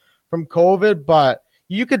COVID, but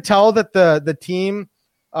you could tell that the team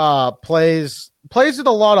plays with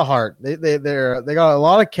a lot of heart. They got a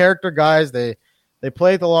lot of character guys. They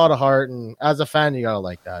play with a lot of heart, and as a fan, you gotta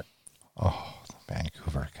like that. Oh, the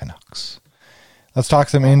Vancouver Canucks. Let's talk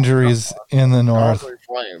some injuries in the North.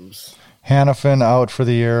 Flames. Hanifin out for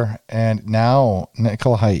the year, and now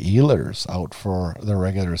Nikolai Ehlers out for the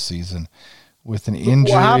regular season with an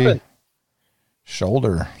injury. What happened?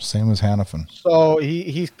 Shoulder, same as Hanifin. So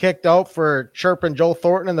he's kicked out for chirping Joe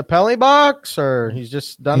Thornton in the penalty box, or he's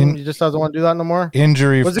just done. He just doesn't want to do that no more.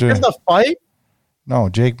 Injury. Was it because of the fight? No,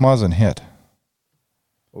 Jake Muzzin hit.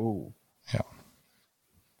 Ooh. Yeah.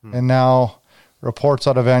 And now reports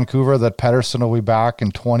out of Vancouver that Pettersson will be back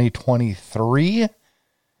in 2023.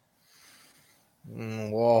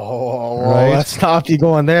 Whoa, right? Let's stop you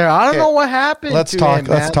going there. I don't know what happened. Let's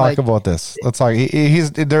talk about this. Let's talk.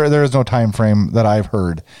 There is no time frame that I've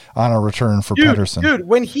heard on a return for Pettersson. Dude,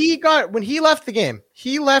 when he left the game.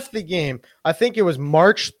 I think it was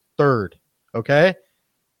March 3rd. Okay.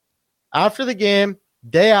 After the game,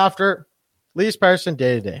 day after, Elias Pettersson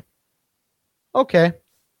day to day. Okay,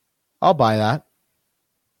 I'll buy that.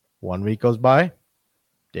 1 week goes by,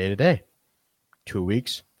 day to day. 2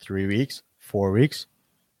 weeks, 3 weeks. 4 weeks.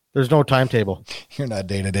 There's no timetable. You're not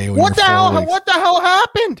day to day. What the hell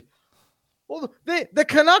happened? Well, the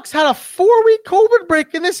Canucks had a 4-week COVID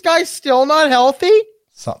break, and this guy's still not healthy.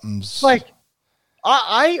 Something's like,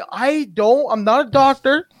 I'm not a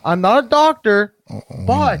doctor.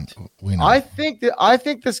 But I think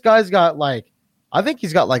this guy's got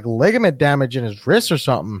he's got ligament damage in his wrist or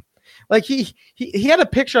something. Like he had a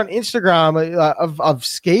picture on Instagram of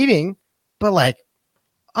skating, but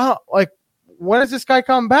when does this guy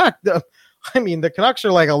come back? The Canucks are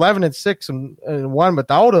 11-6 and 1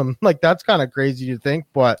 without him. That's kind of crazy to think,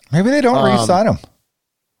 but maybe they don't re-sign him.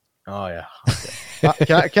 Oh yeah.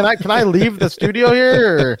 Okay. Can I leave the studio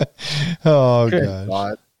here? Or? Oh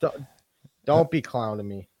god! Don't be clowning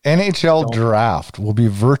me. NHL draft will be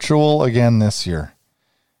virtual again this year.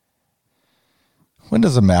 When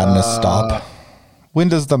does the madness stop? When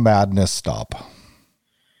does the madness stop?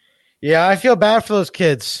 Yeah, I feel bad for those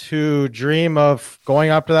kids who dream of going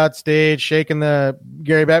up to that stage, shaking the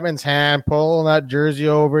Gary Bettman's hand, pulling that jersey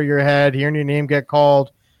over your head, hearing your name get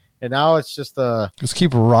called, and now it's just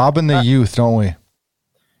keep robbing the youth, don't we?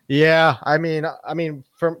 Yeah, I mean,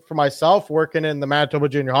 for myself working in the Manitoba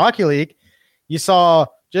Junior Hockey League, you saw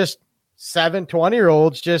just 7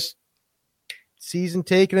 20-year-olds just season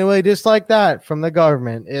taken away just like that from the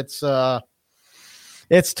government. It's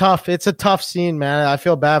tough. It's a tough scene, man. I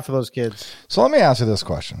feel bad for those kids. So let me ask you this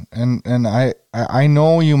question, and I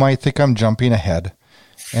know you might think I'm jumping ahead,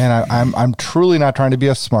 and I'm truly not trying to be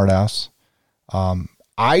a smartass.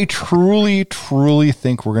 I truly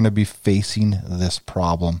think we're going to be facing this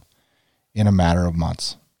problem in a matter of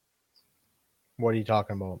months. What are you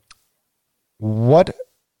talking about? What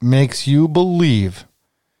makes you believe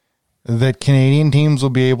that Canadian teams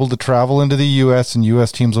will be able to travel into the U.S. and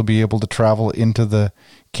U.S. teams will be able to travel into the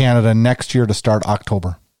Canada next year to start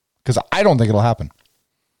October? Because I don't think it'll happen.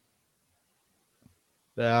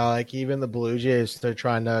 Yeah, even the Blue Jays, they're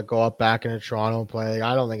trying to go up back into Toronto and play.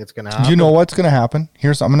 I don't think it's going to happen. You know what's going to happen?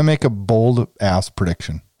 I'm going to make a bold ass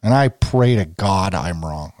prediction, and I pray to God I'm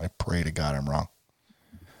wrong.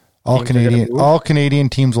 All Canadian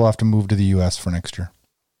teams will have to move to the U.S. for next year.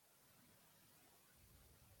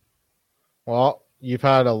 Well, you've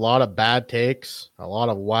had a lot of bad takes, a lot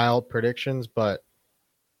of wild predictions, but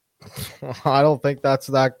I don't think that's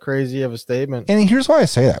that crazy of a statement. And here's why I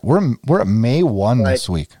say that. We're at May 1 this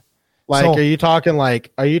week. Are you talking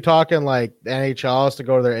NHL has to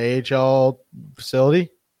go to their AHL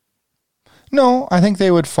facility? No, I think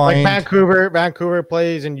they would find Vancouver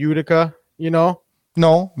plays in Utica, No,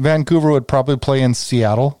 Vancouver would probably play in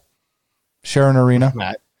Seattle, Sharon Arena.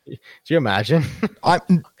 Do you imagine?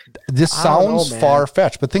 This sounds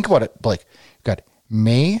far-fetched, but think about it, Blake. You've got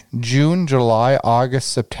May, June, July,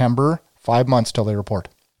 August, September, 5 months till they report.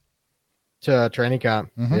 To training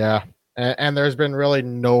camp, yeah. And there's been really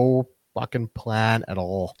no fucking plan at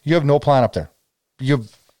all. You have no plan up there. You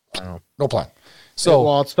have no plan. So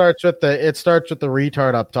well, it starts with the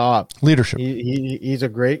retard up top. Leadership. He's a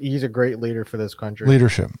great leader for this country.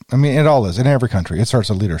 Leadership. I mean, it all is in every country. It starts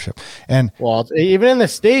with leadership. And well, even in the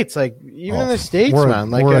States,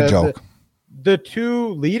 man, like we're a joke. The two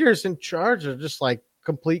leaders in charge are just like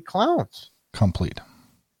complete clowns. Complete.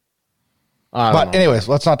 But anyways,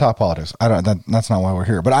 let's not talk politics. That's not why we're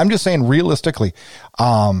here. But I'm just saying, realistically,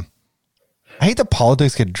 I hate that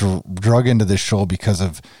politics get drug into this show because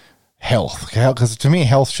of health. Because to me,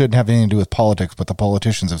 health shouldn't have anything to do with politics, but the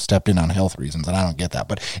politicians have stepped in on health reasons, and I don't get that.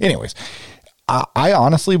 But anyways, I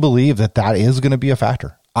honestly believe that is going to be a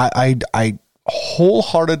factor. I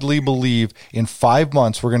wholeheartedly believe in 5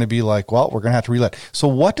 months we're going to be like, well, we're going to have to relet. So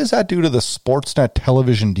what does that do to the Sportsnet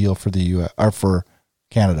television deal for the U.S. or for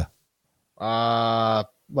Canada?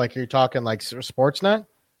 Like you're talking like Sportsnet?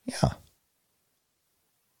 Yeah.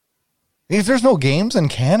 If there's no games in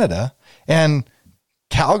Canada and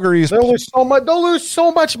Calgary's, they'll lose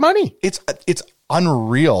so much money. It's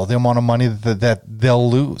unreal the amount of money that they'll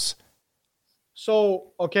lose.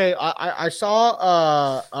 So, okay, I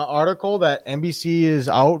saw an article that NBC is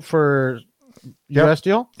out for US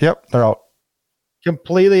deal. Yep, they're out.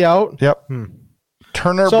 Completely out? Yep.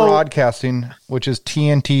 Turner Broadcasting, which is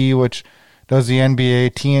TNT, which does the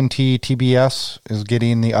NBA, TNT, TBS, is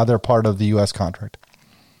getting the other part of the U.S. contract.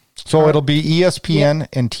 So it'll be ESPN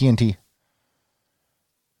and TNT,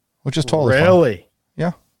 which is totally really fun.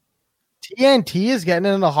 Yeah. TNT is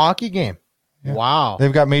getting in a hockey game. Yeah. Wow.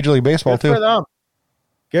 They've got Major League Baseball too.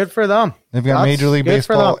 Good for them. They've got Major League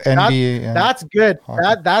Baseball, NBA. That's good.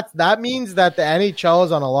 That means that the NHL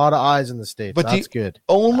is on a lot of eyes in the States. But that's good.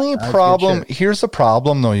 Only problem, here's the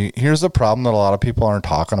problem though. Here's the problem that a lot of people aren't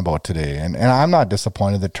talking about today. And I'm not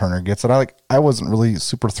disappointed that Turner gets it. I wasn't really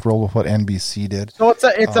super thrilled with what NBC did. So it's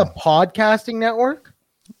a podcasting network?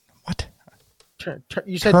 What?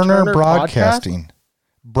 You said Turner Broadcasting.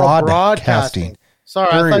 Broadcasting. Sorry,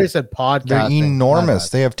 I thought you said podcasting. They're enormous.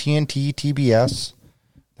 They have TNT, TBS.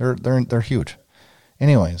 They're huge.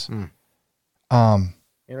 Anyways,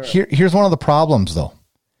 here's one of the problems though.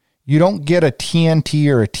 You don't get a TNT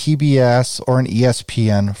or a TBS or an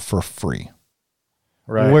ESPN for free.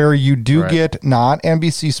 Right. Where you do get not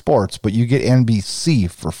NBC Sports, but you get NBC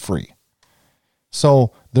for free.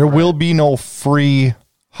 So there will be no free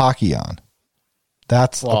hockey on.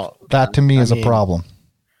 That to me is a problem.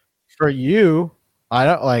 For you, I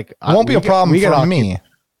don't like. It won't be a problem for me.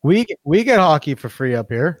 We get hockey for free up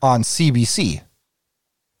here on CBC.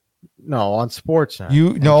 No, on Sportsnet.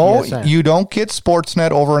 You don't get Sportsnet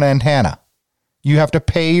over an antenna. You have to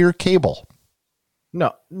pay your cable.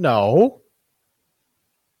 No.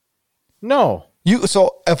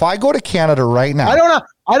 So if I go to Canada right now,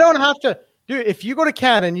 I don't have to. Dude, if you go to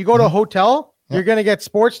Canada and you go to a hotel, you're going to get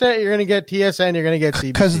Sportsnet, you're going to get TSN, you're going to get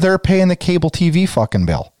CBC. Because they're paying the cable TV fucking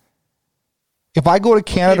bill. If I go to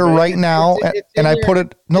Canada right now and I put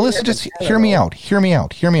it, no, listen, just hear me out.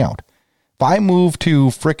 If I move to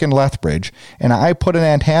frickin' Lethbridge and I put an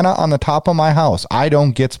antenna on the top of my house, I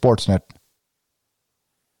don't get Sportsnet.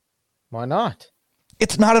 Why not?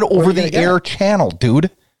 It's not an over-the-air channel,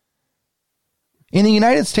 dude. In the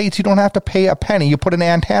United States, you don't have to pay a penny. You put an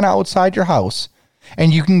antenna outside your house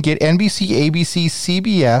and you can get NBC, ABC,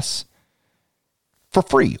 CBS for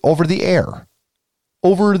free over the air.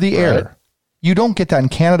 Over the air. You don't get that in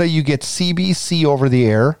Canada. You get CBC over the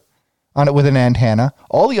air on it with an antenna.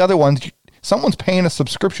 All the other ones, someone's paying a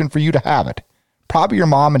subscription for you to have it. Probably your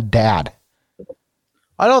mom and dad.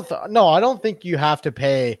 I don't think you have to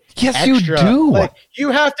pay. Yes, extra. You do. Like,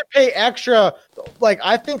 you have to pay extra. Like,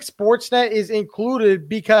 I think Sportsnet is included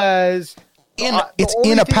because it's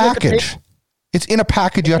in a package. It's in a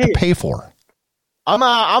package you have to pay for. I'm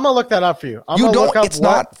gonna look that up for you. It's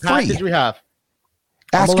not free. Package we have.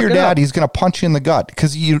 Ask your dad. He's going to punch you in the gut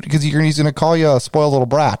because he's going to call you a spoiled little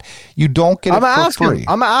brat. You don't get it for free.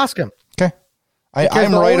 I'm going to ask him. Okay.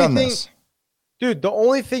 I'm right on this. Dude, the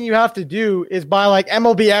only thing you have to do is buy like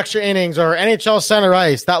MLB Extra Innings or NHL Center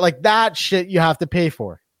Ice. That shit you have to pay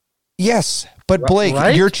for. Yes, but Blake,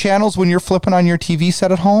 your channels when you're flipping on your TV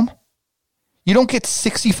set at home, you don't get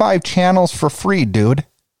 65 channels for free, dude.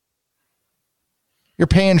 You're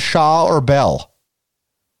paying Shaw or Bell.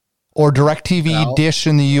 Or DirecTV Dish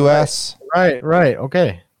in the U.S. Right.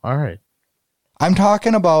 Okay. All right. I'm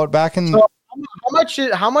talking about back in. So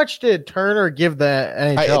how much did Turner give the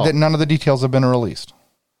NHL? None of the details have been released.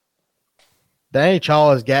 The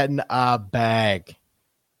NHL is getting a bag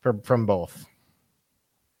from both.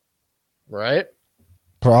 Right?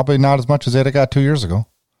 Probably not as much as it got 2 years ago.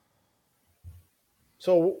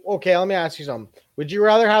 So, okay, let me ask you something. Would you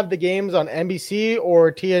rather have the games on NBC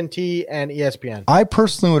or TNT and ESPN? I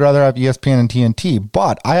personally would rather have ESPN and TNT,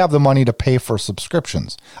 but I have the money to pay for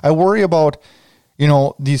subscriptions. I worry about,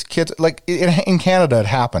 these kids. Like in Canada, it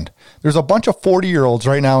happened. There's a bunch of 40-year-olds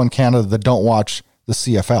right now in Canada that don't watch the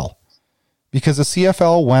CFL because the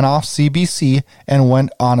CFL went off CBC and went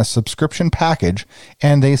on a subscription package,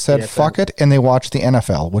 and they said, fuck it, and they watched the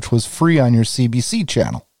NFL, which was free on your CBC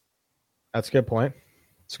channel. That's a good point.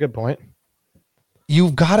 It's a good point.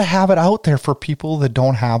 You've got to have it out there for people that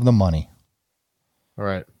don't have the money. All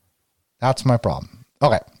right. That's my problem.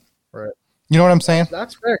 Okay. Right. You know what I'm saying?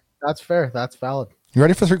 That's fair. That's fair. That's valid. You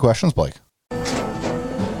ready for 3 questions, Blake?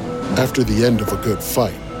 After the end of a good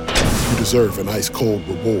fight, you deserve an ice-cold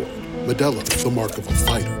reward. Modelo, the mark of a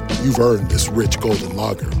fighter. You've earned this rich golden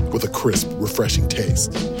lager with a crisp, refreshing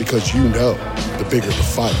taste. Because you know, the bigger the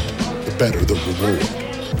fight, the better the reward.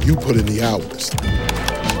 You put in the hours,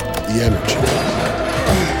 the energy,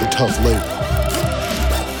 the tough labor.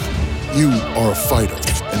 You are a fighter,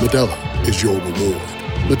 and Modelo is your reward.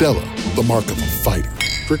 Modelo, the mark of a fighter.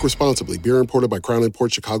 Drink responsibly. Beer imported by Crown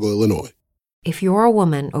Imports, Chicago, Illinois. If you're a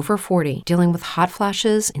woman over 40 dealing with hot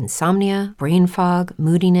flashes, insomnia, brain fog,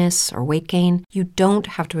 moodiness, or weight gain, you don't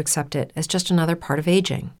have to accept it as just another part of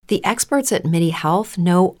aging. The experts at MIDI Health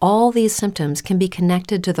know all these symptoms can be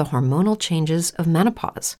connected to the hormonal changes of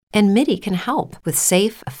menopause. And MIDI can help with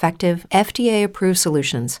safe, effective, FDA-approved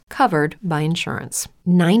solutions covered by insurance.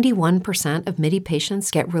 91% of MIDI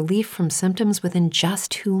patients get relief from symptoms within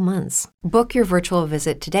just 2 months. Book your virtual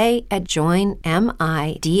visit today at joinmidi.com.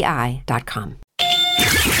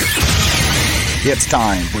 It's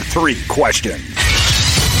time for 3 questions.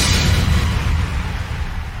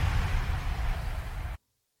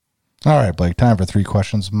 All right, Blake, time for 3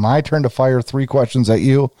 questions. My turn to fire 3 questions at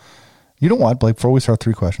you. You know what, Blake, before we start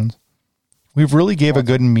 3 questions, we've really gave a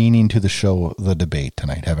good meaning to the show, the debate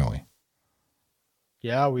tonight, haven't we?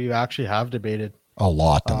 Yeah, we actually have debated a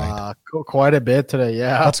lot tonight. Quite a bit today.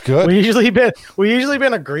 Yeah, that's good. We usually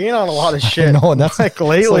been agreeing on a lot of shit. No, and that's like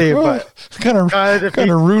lately, but kind of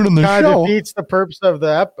ruining the show. Kind of defeats the purpose of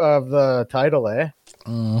the title, eh?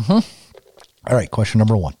 Mm-hmm. All right, question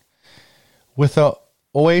number 1. With the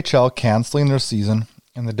OHL canceling their season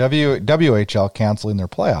and the WHL canceling their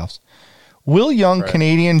playoffs, will young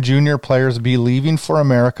Canadian junior players be leaving for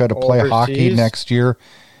America to play hockey next year?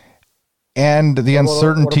 And the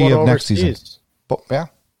uncertainty of next season. But yeah,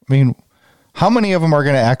 I mean, how many of them are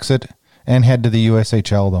going to exit and head to the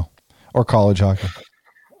USHL though, or college hockey?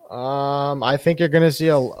 I think you're going to see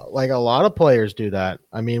a lot of players do that.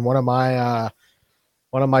 I mean, one of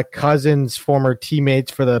my cousin's former teammates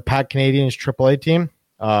for the Pat Canadiens AAA team,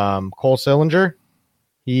 Cole Sillinger,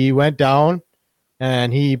 he went down.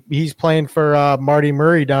 And he's playing for Marty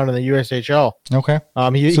Murray down in the USHL. Okay.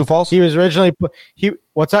 Sioux Falls. He was originally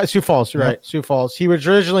what's that? Sioux Falls, right? Yep. Sioux Falls. He was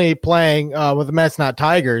originally playing with the Medicine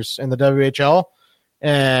Tigers in the WHL,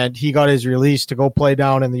 and he got his release to go play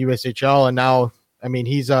down in the USHL. And now, I mean,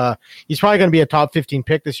 he's probably going to be a top 15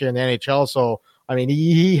 pick this year in the NHL. So, I mean,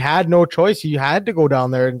 he had no choice. He had to go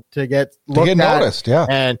down there to get noticed, yeah,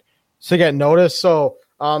 and to get noticed. So.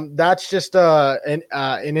 That's just an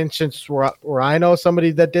instance where I know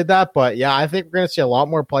somebody that did that. But yeah, I think we're going to see a lot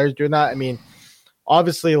more players doing that. I mean,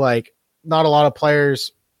 obviously, like not a lot of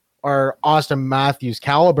players are Austin Matthews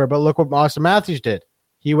caliber, but look what Austin Matthews did.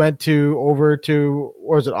 He went over to,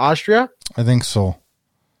 or was it Austria? I think so.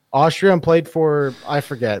 Austria and played for, I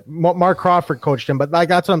forget. Mark Crawford coached him, but like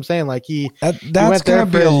that's what I'm saying. Like that's going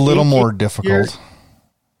to be a little more difficult. Years.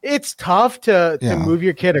 It's tough to move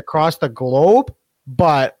your kid across the globe.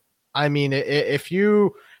 But I mean, if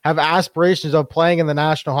you have aspirations of playing in the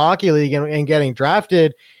National Hockey League and getting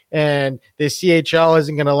drafted, and the CHL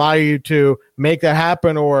isn't going to allow you to make that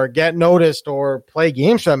happen or get noticed or play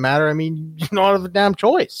games for that matter, I mean, you don't have a damn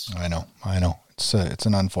choice. I know. It's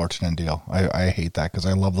an unfortunate deal. I hate that because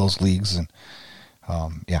I love those leagues, and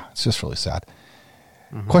it's just really sad.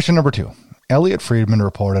 Mm-hmm. Question number 2. Elliot Friedman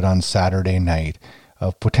reported on Saturday night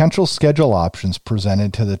of potential schedule options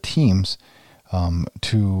presented to the teams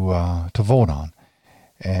to vote on.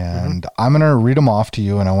 And I'm going to read them off to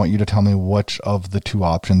you, and I want you to tell me which of the 2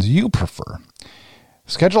 options you prefer.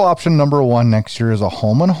 Schedule option number 1 next year is a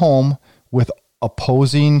home and home with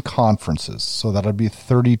opposing conferences. So that'll be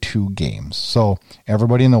 32 games. So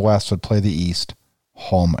everybody in the West would play the East,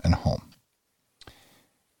 home and home.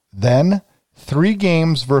 Then 3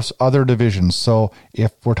 games versus other divisions. So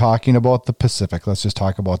if we're talking about the Pacific, let's just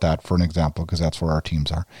talk about that for an example, because that's where our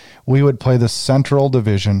teams are. We would play the Central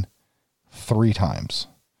Division 3 times.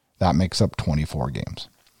 That makes up 24 games.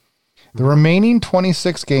 The remaining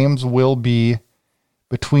 26 games will be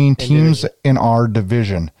between teams in our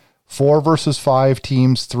division. 4 versus 5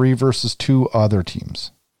 teams, 3 versus 2 other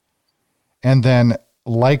teams. And then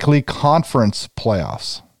likely conference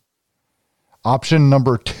playoffs. Option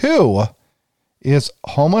number 2 is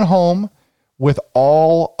home and home with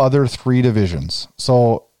all other 3 divisions.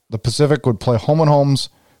 So the Pacific would play home and homes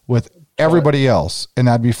with everybody else, and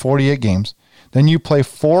that'd be 48 games. Then you play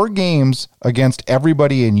 4 games against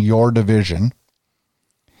everybody in your division.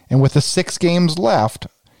 And with the 6 games left,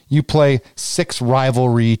 you play 6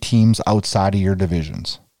 rivalry teams outside of your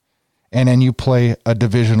divisions. And then you play a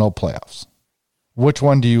divisional playoffs. Which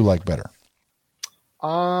one do you like better?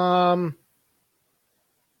 I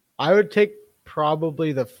would take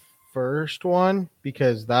probably the first one,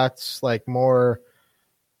 because that's like more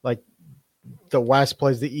like the West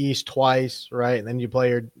plays the East twice, right? And then you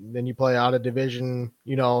play out of division,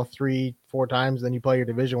 3-4 times. Then you play your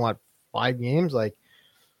division 5 games. Like,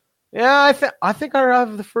 yeah, I think I'd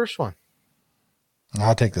have the first one.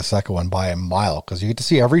 I'll take the second one by a mile, because you get to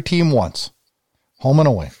see every team once, home and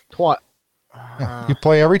away. Yeah, you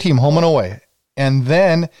play every team home and away. And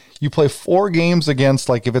then you play 4 games against,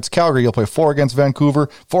 like if it's Calgary, you'll play 4 against Vancouver,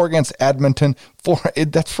 4 against Edmonton.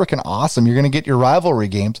 That's freaking awesome. You're going to get your rivalry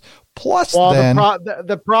games. Plus,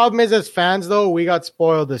 the problem is, as fans, though, we got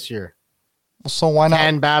spoiled this year. So why not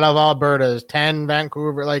 10 Battle of Albertas, 10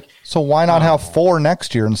 Vancouver? So why not have 4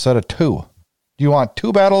 next year instead of 2? Do you want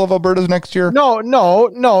 2 Battle of Albertas next year?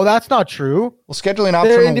 No, that's not true. Well, scheduling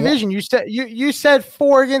option. They're in division. You said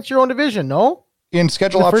 4 against your own division. No, in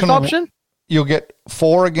schedule option, you'll get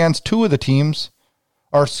 4 against 2 of the teams,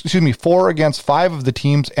 or 4 against 5 of the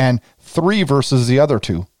teams, and 3 versus the other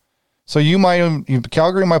 2. So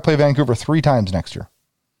Calgary might play Vancouver 3 times next year.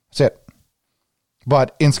 That's it.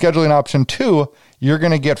 But in scheduling option 2, you're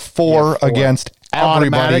going to get 4 against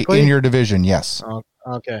everybody in your division. Yes.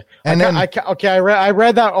 Okay. And I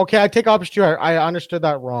read that. Okay, I take option 2. I understood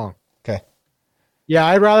that wrong. Okay. Yeah,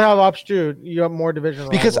 I'd rather have option 2. You have more division.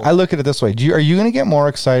 Because I look at it this way: are you going to get more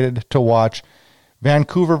excited to watch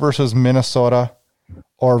Vancouver versus Minnesota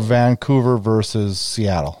or Vancouver versus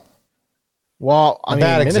Seattle? Well,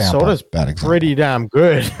 Minnesota's pretty damn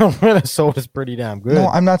good. Minnesota's pretty damn good. No,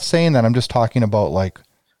 I'm not saying that. I'm just talking about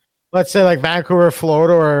let's say Vancouver,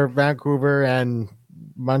 Florida, or Vancouver and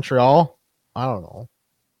Montreal. I don't know.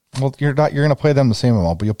 Well, you're going to play them the same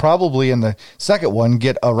amount, but you'll probably in the second one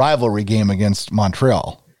get a rivalry game against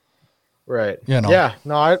Montreal. Right. Yeah.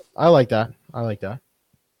 No, I like that.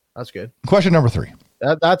 That's good. Question number 3.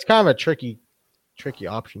 That's kind of a tricky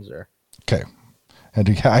options there. Okay.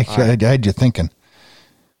 I had you thinking.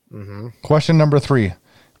 Mm-hmm. Question number 3.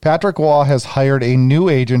 Patrick Waugh has hired a new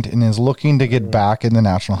agent and is looking to get back in the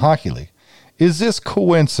National Hockey League. Is this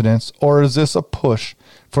coincidence, or is this a push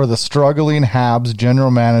for the struggling Habs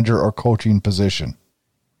general manager or coaching position?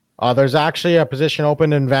 There's actually a position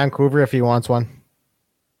open in Vancouver if he wants one.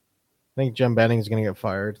 I think Jim Benning's going to get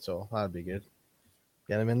fired, so that'd be good.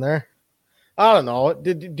 Get him in there. I don't know.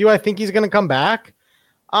 Do I think he's going to come back?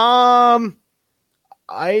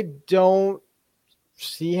 I don't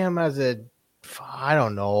see him as I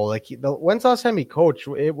don't know. When's the last time he coached?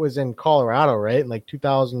 It was in Colorado, right? In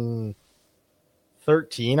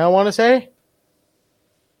 2013, I want to say.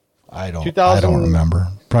 I don't remember.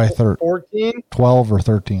 Probably 14, 12 or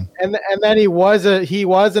 13. And then he was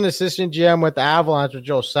an assistant GM with the Avalanche with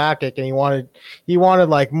Joe Sakic, and he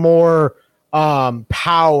wanted more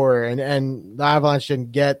power, and the Avalanche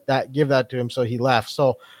didn't give that to him, so he left.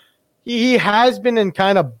 So he has been in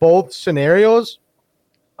kind of both scenarios.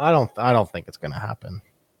 I don't think it's going to happen.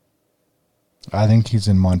 I think he's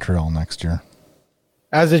in Montreal next year.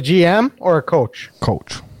 As a GM or a coach?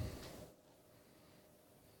 Coach.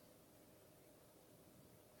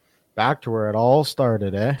 Back to where it all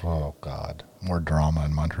started, eh? Oh, God. More drama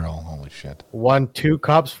in Montreal. Holy shit. Won 2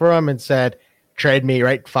 cups for him and said, trade me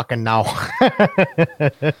right fucking now. All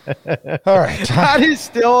right. That is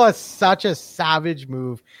still such a savage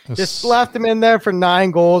move. Just left him in there for 9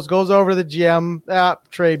 goals, goes over to the GM.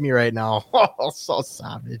 Trade me right now. Oh, so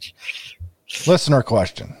savage. Listener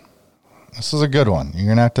question. This is a good one. You're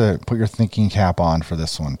going to have to put your thinking cap on for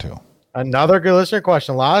this one, too. Another good listener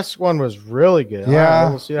question. Last one was really good. Yeah.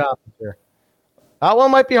 We'll see what happens here. That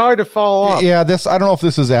one might be hard to follow up. Yeah, I don't know if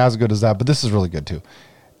this is as good as that, but this is really good, too.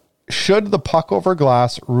 Should the puck over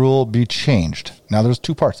glass rule be changed? Now, there's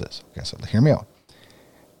 2 parts to this. Okay, so hear me out.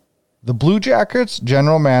 The Blue Jackets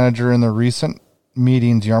general manager in the recent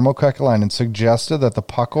meetings, Jarmo Kekalainen, suggested that the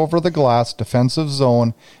puck over the glass defensive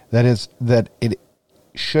zone, that it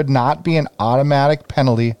should not be an automatic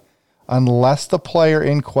penalty unless the player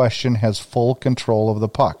in question has full control of the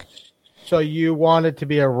puck. So you want it to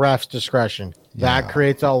be a ref's discretion. Yeah. That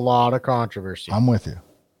creates a lot of controversy. I'm with you.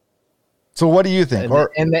 So what do you think?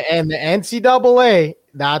 And the NCAA,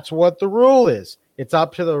 that's what the rule is. It's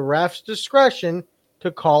up to the ref's discretion to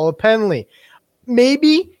call a penalty.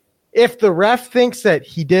 Maybe if the ref thinks that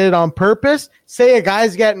he did it on purpose, say a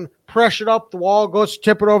guy's getting pressured up the wall, goes to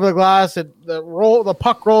tip it over the glass, the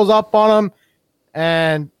puck rolls up on him,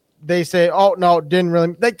 and they say, oh, no, didn't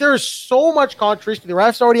really. Like, there's so much controversy. The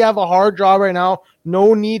refs already have a hard job right now.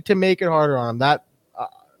 No need to make it harder on them. That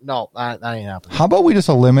ain't happening. How about we just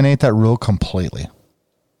eliminate that rule completely?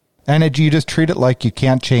 And you just treat it like you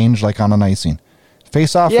can't change, like on an icing.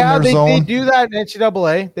 Face off in their zone. They do that in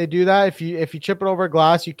NCAA. They do that. If you chip it over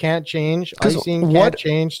glass, you can't change. Icing can't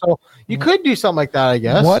change. So you could do something like that, I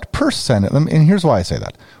guess. What percentage, and here's why I say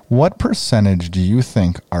that. What percentage do you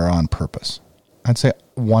think are on purpose? I'd say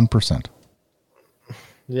 1%.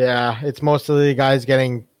 Yeah, it's mostly the guys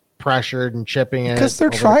getting pressured and chipping it. Because they're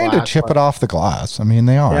trying to chip it off the glass. I mean,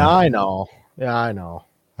 they are. Yeah, I know. I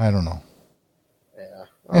don't know. Yeah.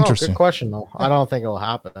 Interesting. Good question, though. I don't think it will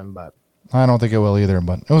happen, but. I don't think it will either,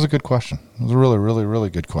 but it was a good question. It was a really, really, really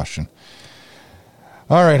good question.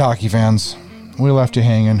 All right, hockey fans. We left you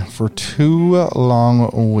hanging for 2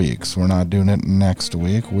 long weeks. We're not doing it next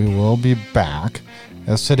week. We will be back.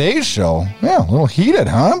 As today's show, a little heated,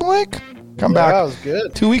 huh, Blake? Come back. That was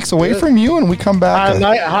good. 2 weeks away from you, and we come back.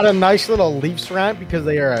 Had a nice little Leafs rant because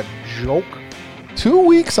they are a joke. 2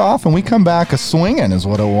 weeks off, and we come back a swinging is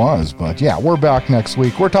what it was. But, yeah, we're back next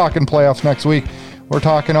week. We're talking playoffs next week. We're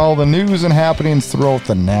talking all the news and happenings throughout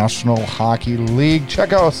the National Hockey League.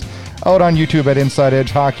 Check us out on YouTube at Inside Edge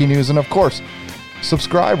Hockey News. And, of course,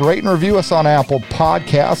 subscribe, rate, and review us on Apple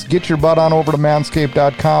Podcasts. Get your butt on over to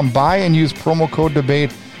manscaped.com. Buy and use promo code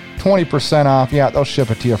DEBATE. 20% off. Yeah, they'll ship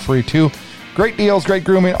it to you free, too. Great deals, great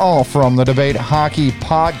grooming, all from the Debate Hockey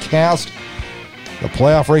Podcast. The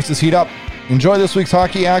playoff races heat up. Enjoy this week's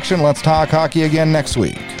hockey action. Let's talk hockey again next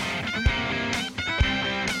week.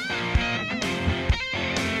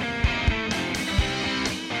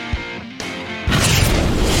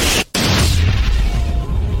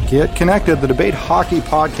 Get connected. The Debate Hockey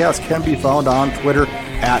Podcast can be found on Twitter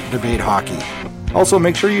at Debate Hockey. Also,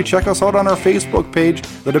 make sure you check us out on our Facebook page,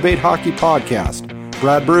 The Debate Hockey Podcast.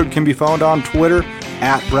 Brad Brood can be found on Twitter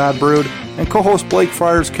at Brad Brood, and co-host Blake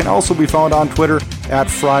Friars can also be found on Twitter at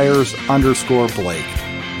Friars_Blake.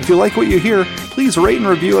 If you like what you hear, please rate and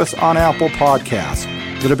review us on Apple Podcasts.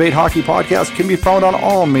 The Debate Hockey Podcast can be found on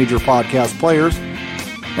all major podcast players,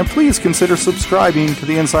 and please consider subscribing to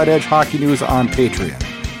the Inside Edge Hockey News on Patreon.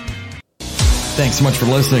 Thanks so much for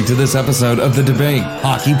listening to this episode of the Debate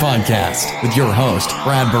Hockey Podcast with your host,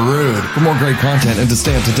 Brad Baroud. For more great content and to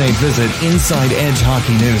stay up to date, visit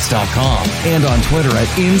InsideEdgeHockeyNews.com and on Twitter at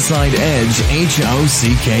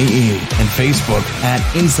InsideEdgeHOCKE and Facebook at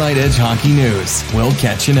Inside Edge Hockey News. We'll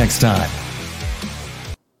catch you next time.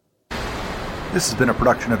 This has been a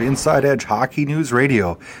production of Inside Edge Hockey News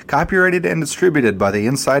Radio, copyrighted and distributed by the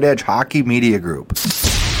Inside Edge Hockey Media Group.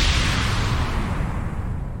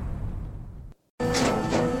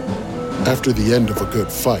 After the end of a good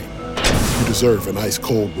fight, you deserve an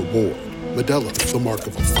ice-cold reward. Modelo, the mark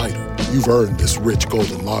of a fighter. You've earned this rich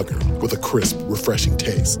golden lager with a crisp, refreshing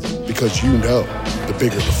taste. Because you know, the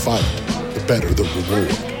bigger the fight, the better the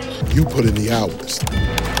reward. You put in the hours,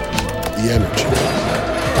 the energy,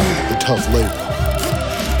 the tough labor.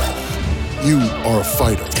 You are a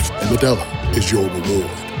fighter, and Modelo is your reward.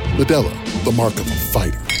 Modelo, the mark of a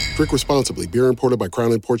fighter. Drink responsibly. Beer imported by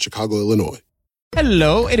Crown Imports, Chicago, Illinois.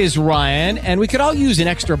 Hello, it is Ryan, and we could all use an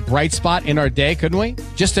extra bright spot in our day, couldn't we?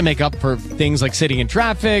 Just to make up for things like sitting in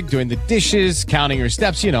traffic, doing the dishes, counting your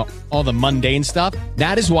steps, you know, all the mundane stuff.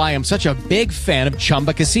 That is why I'm such a big fan of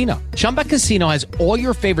Chumba Casino. Chumba Casino has all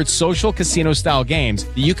your favorite social casino-style games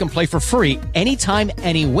that you can play for free anytime,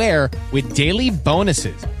 anywhere with daily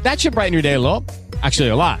bonuses. That should brighten your day a little. Actually,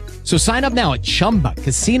 a lot. So sign up now at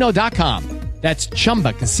ChumbaCasino.com. That's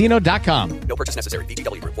ChumbaCasino.com. No purchase necessary.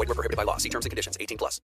 VGW Group. Void where prohibited by law. See terms and conditions. 18+.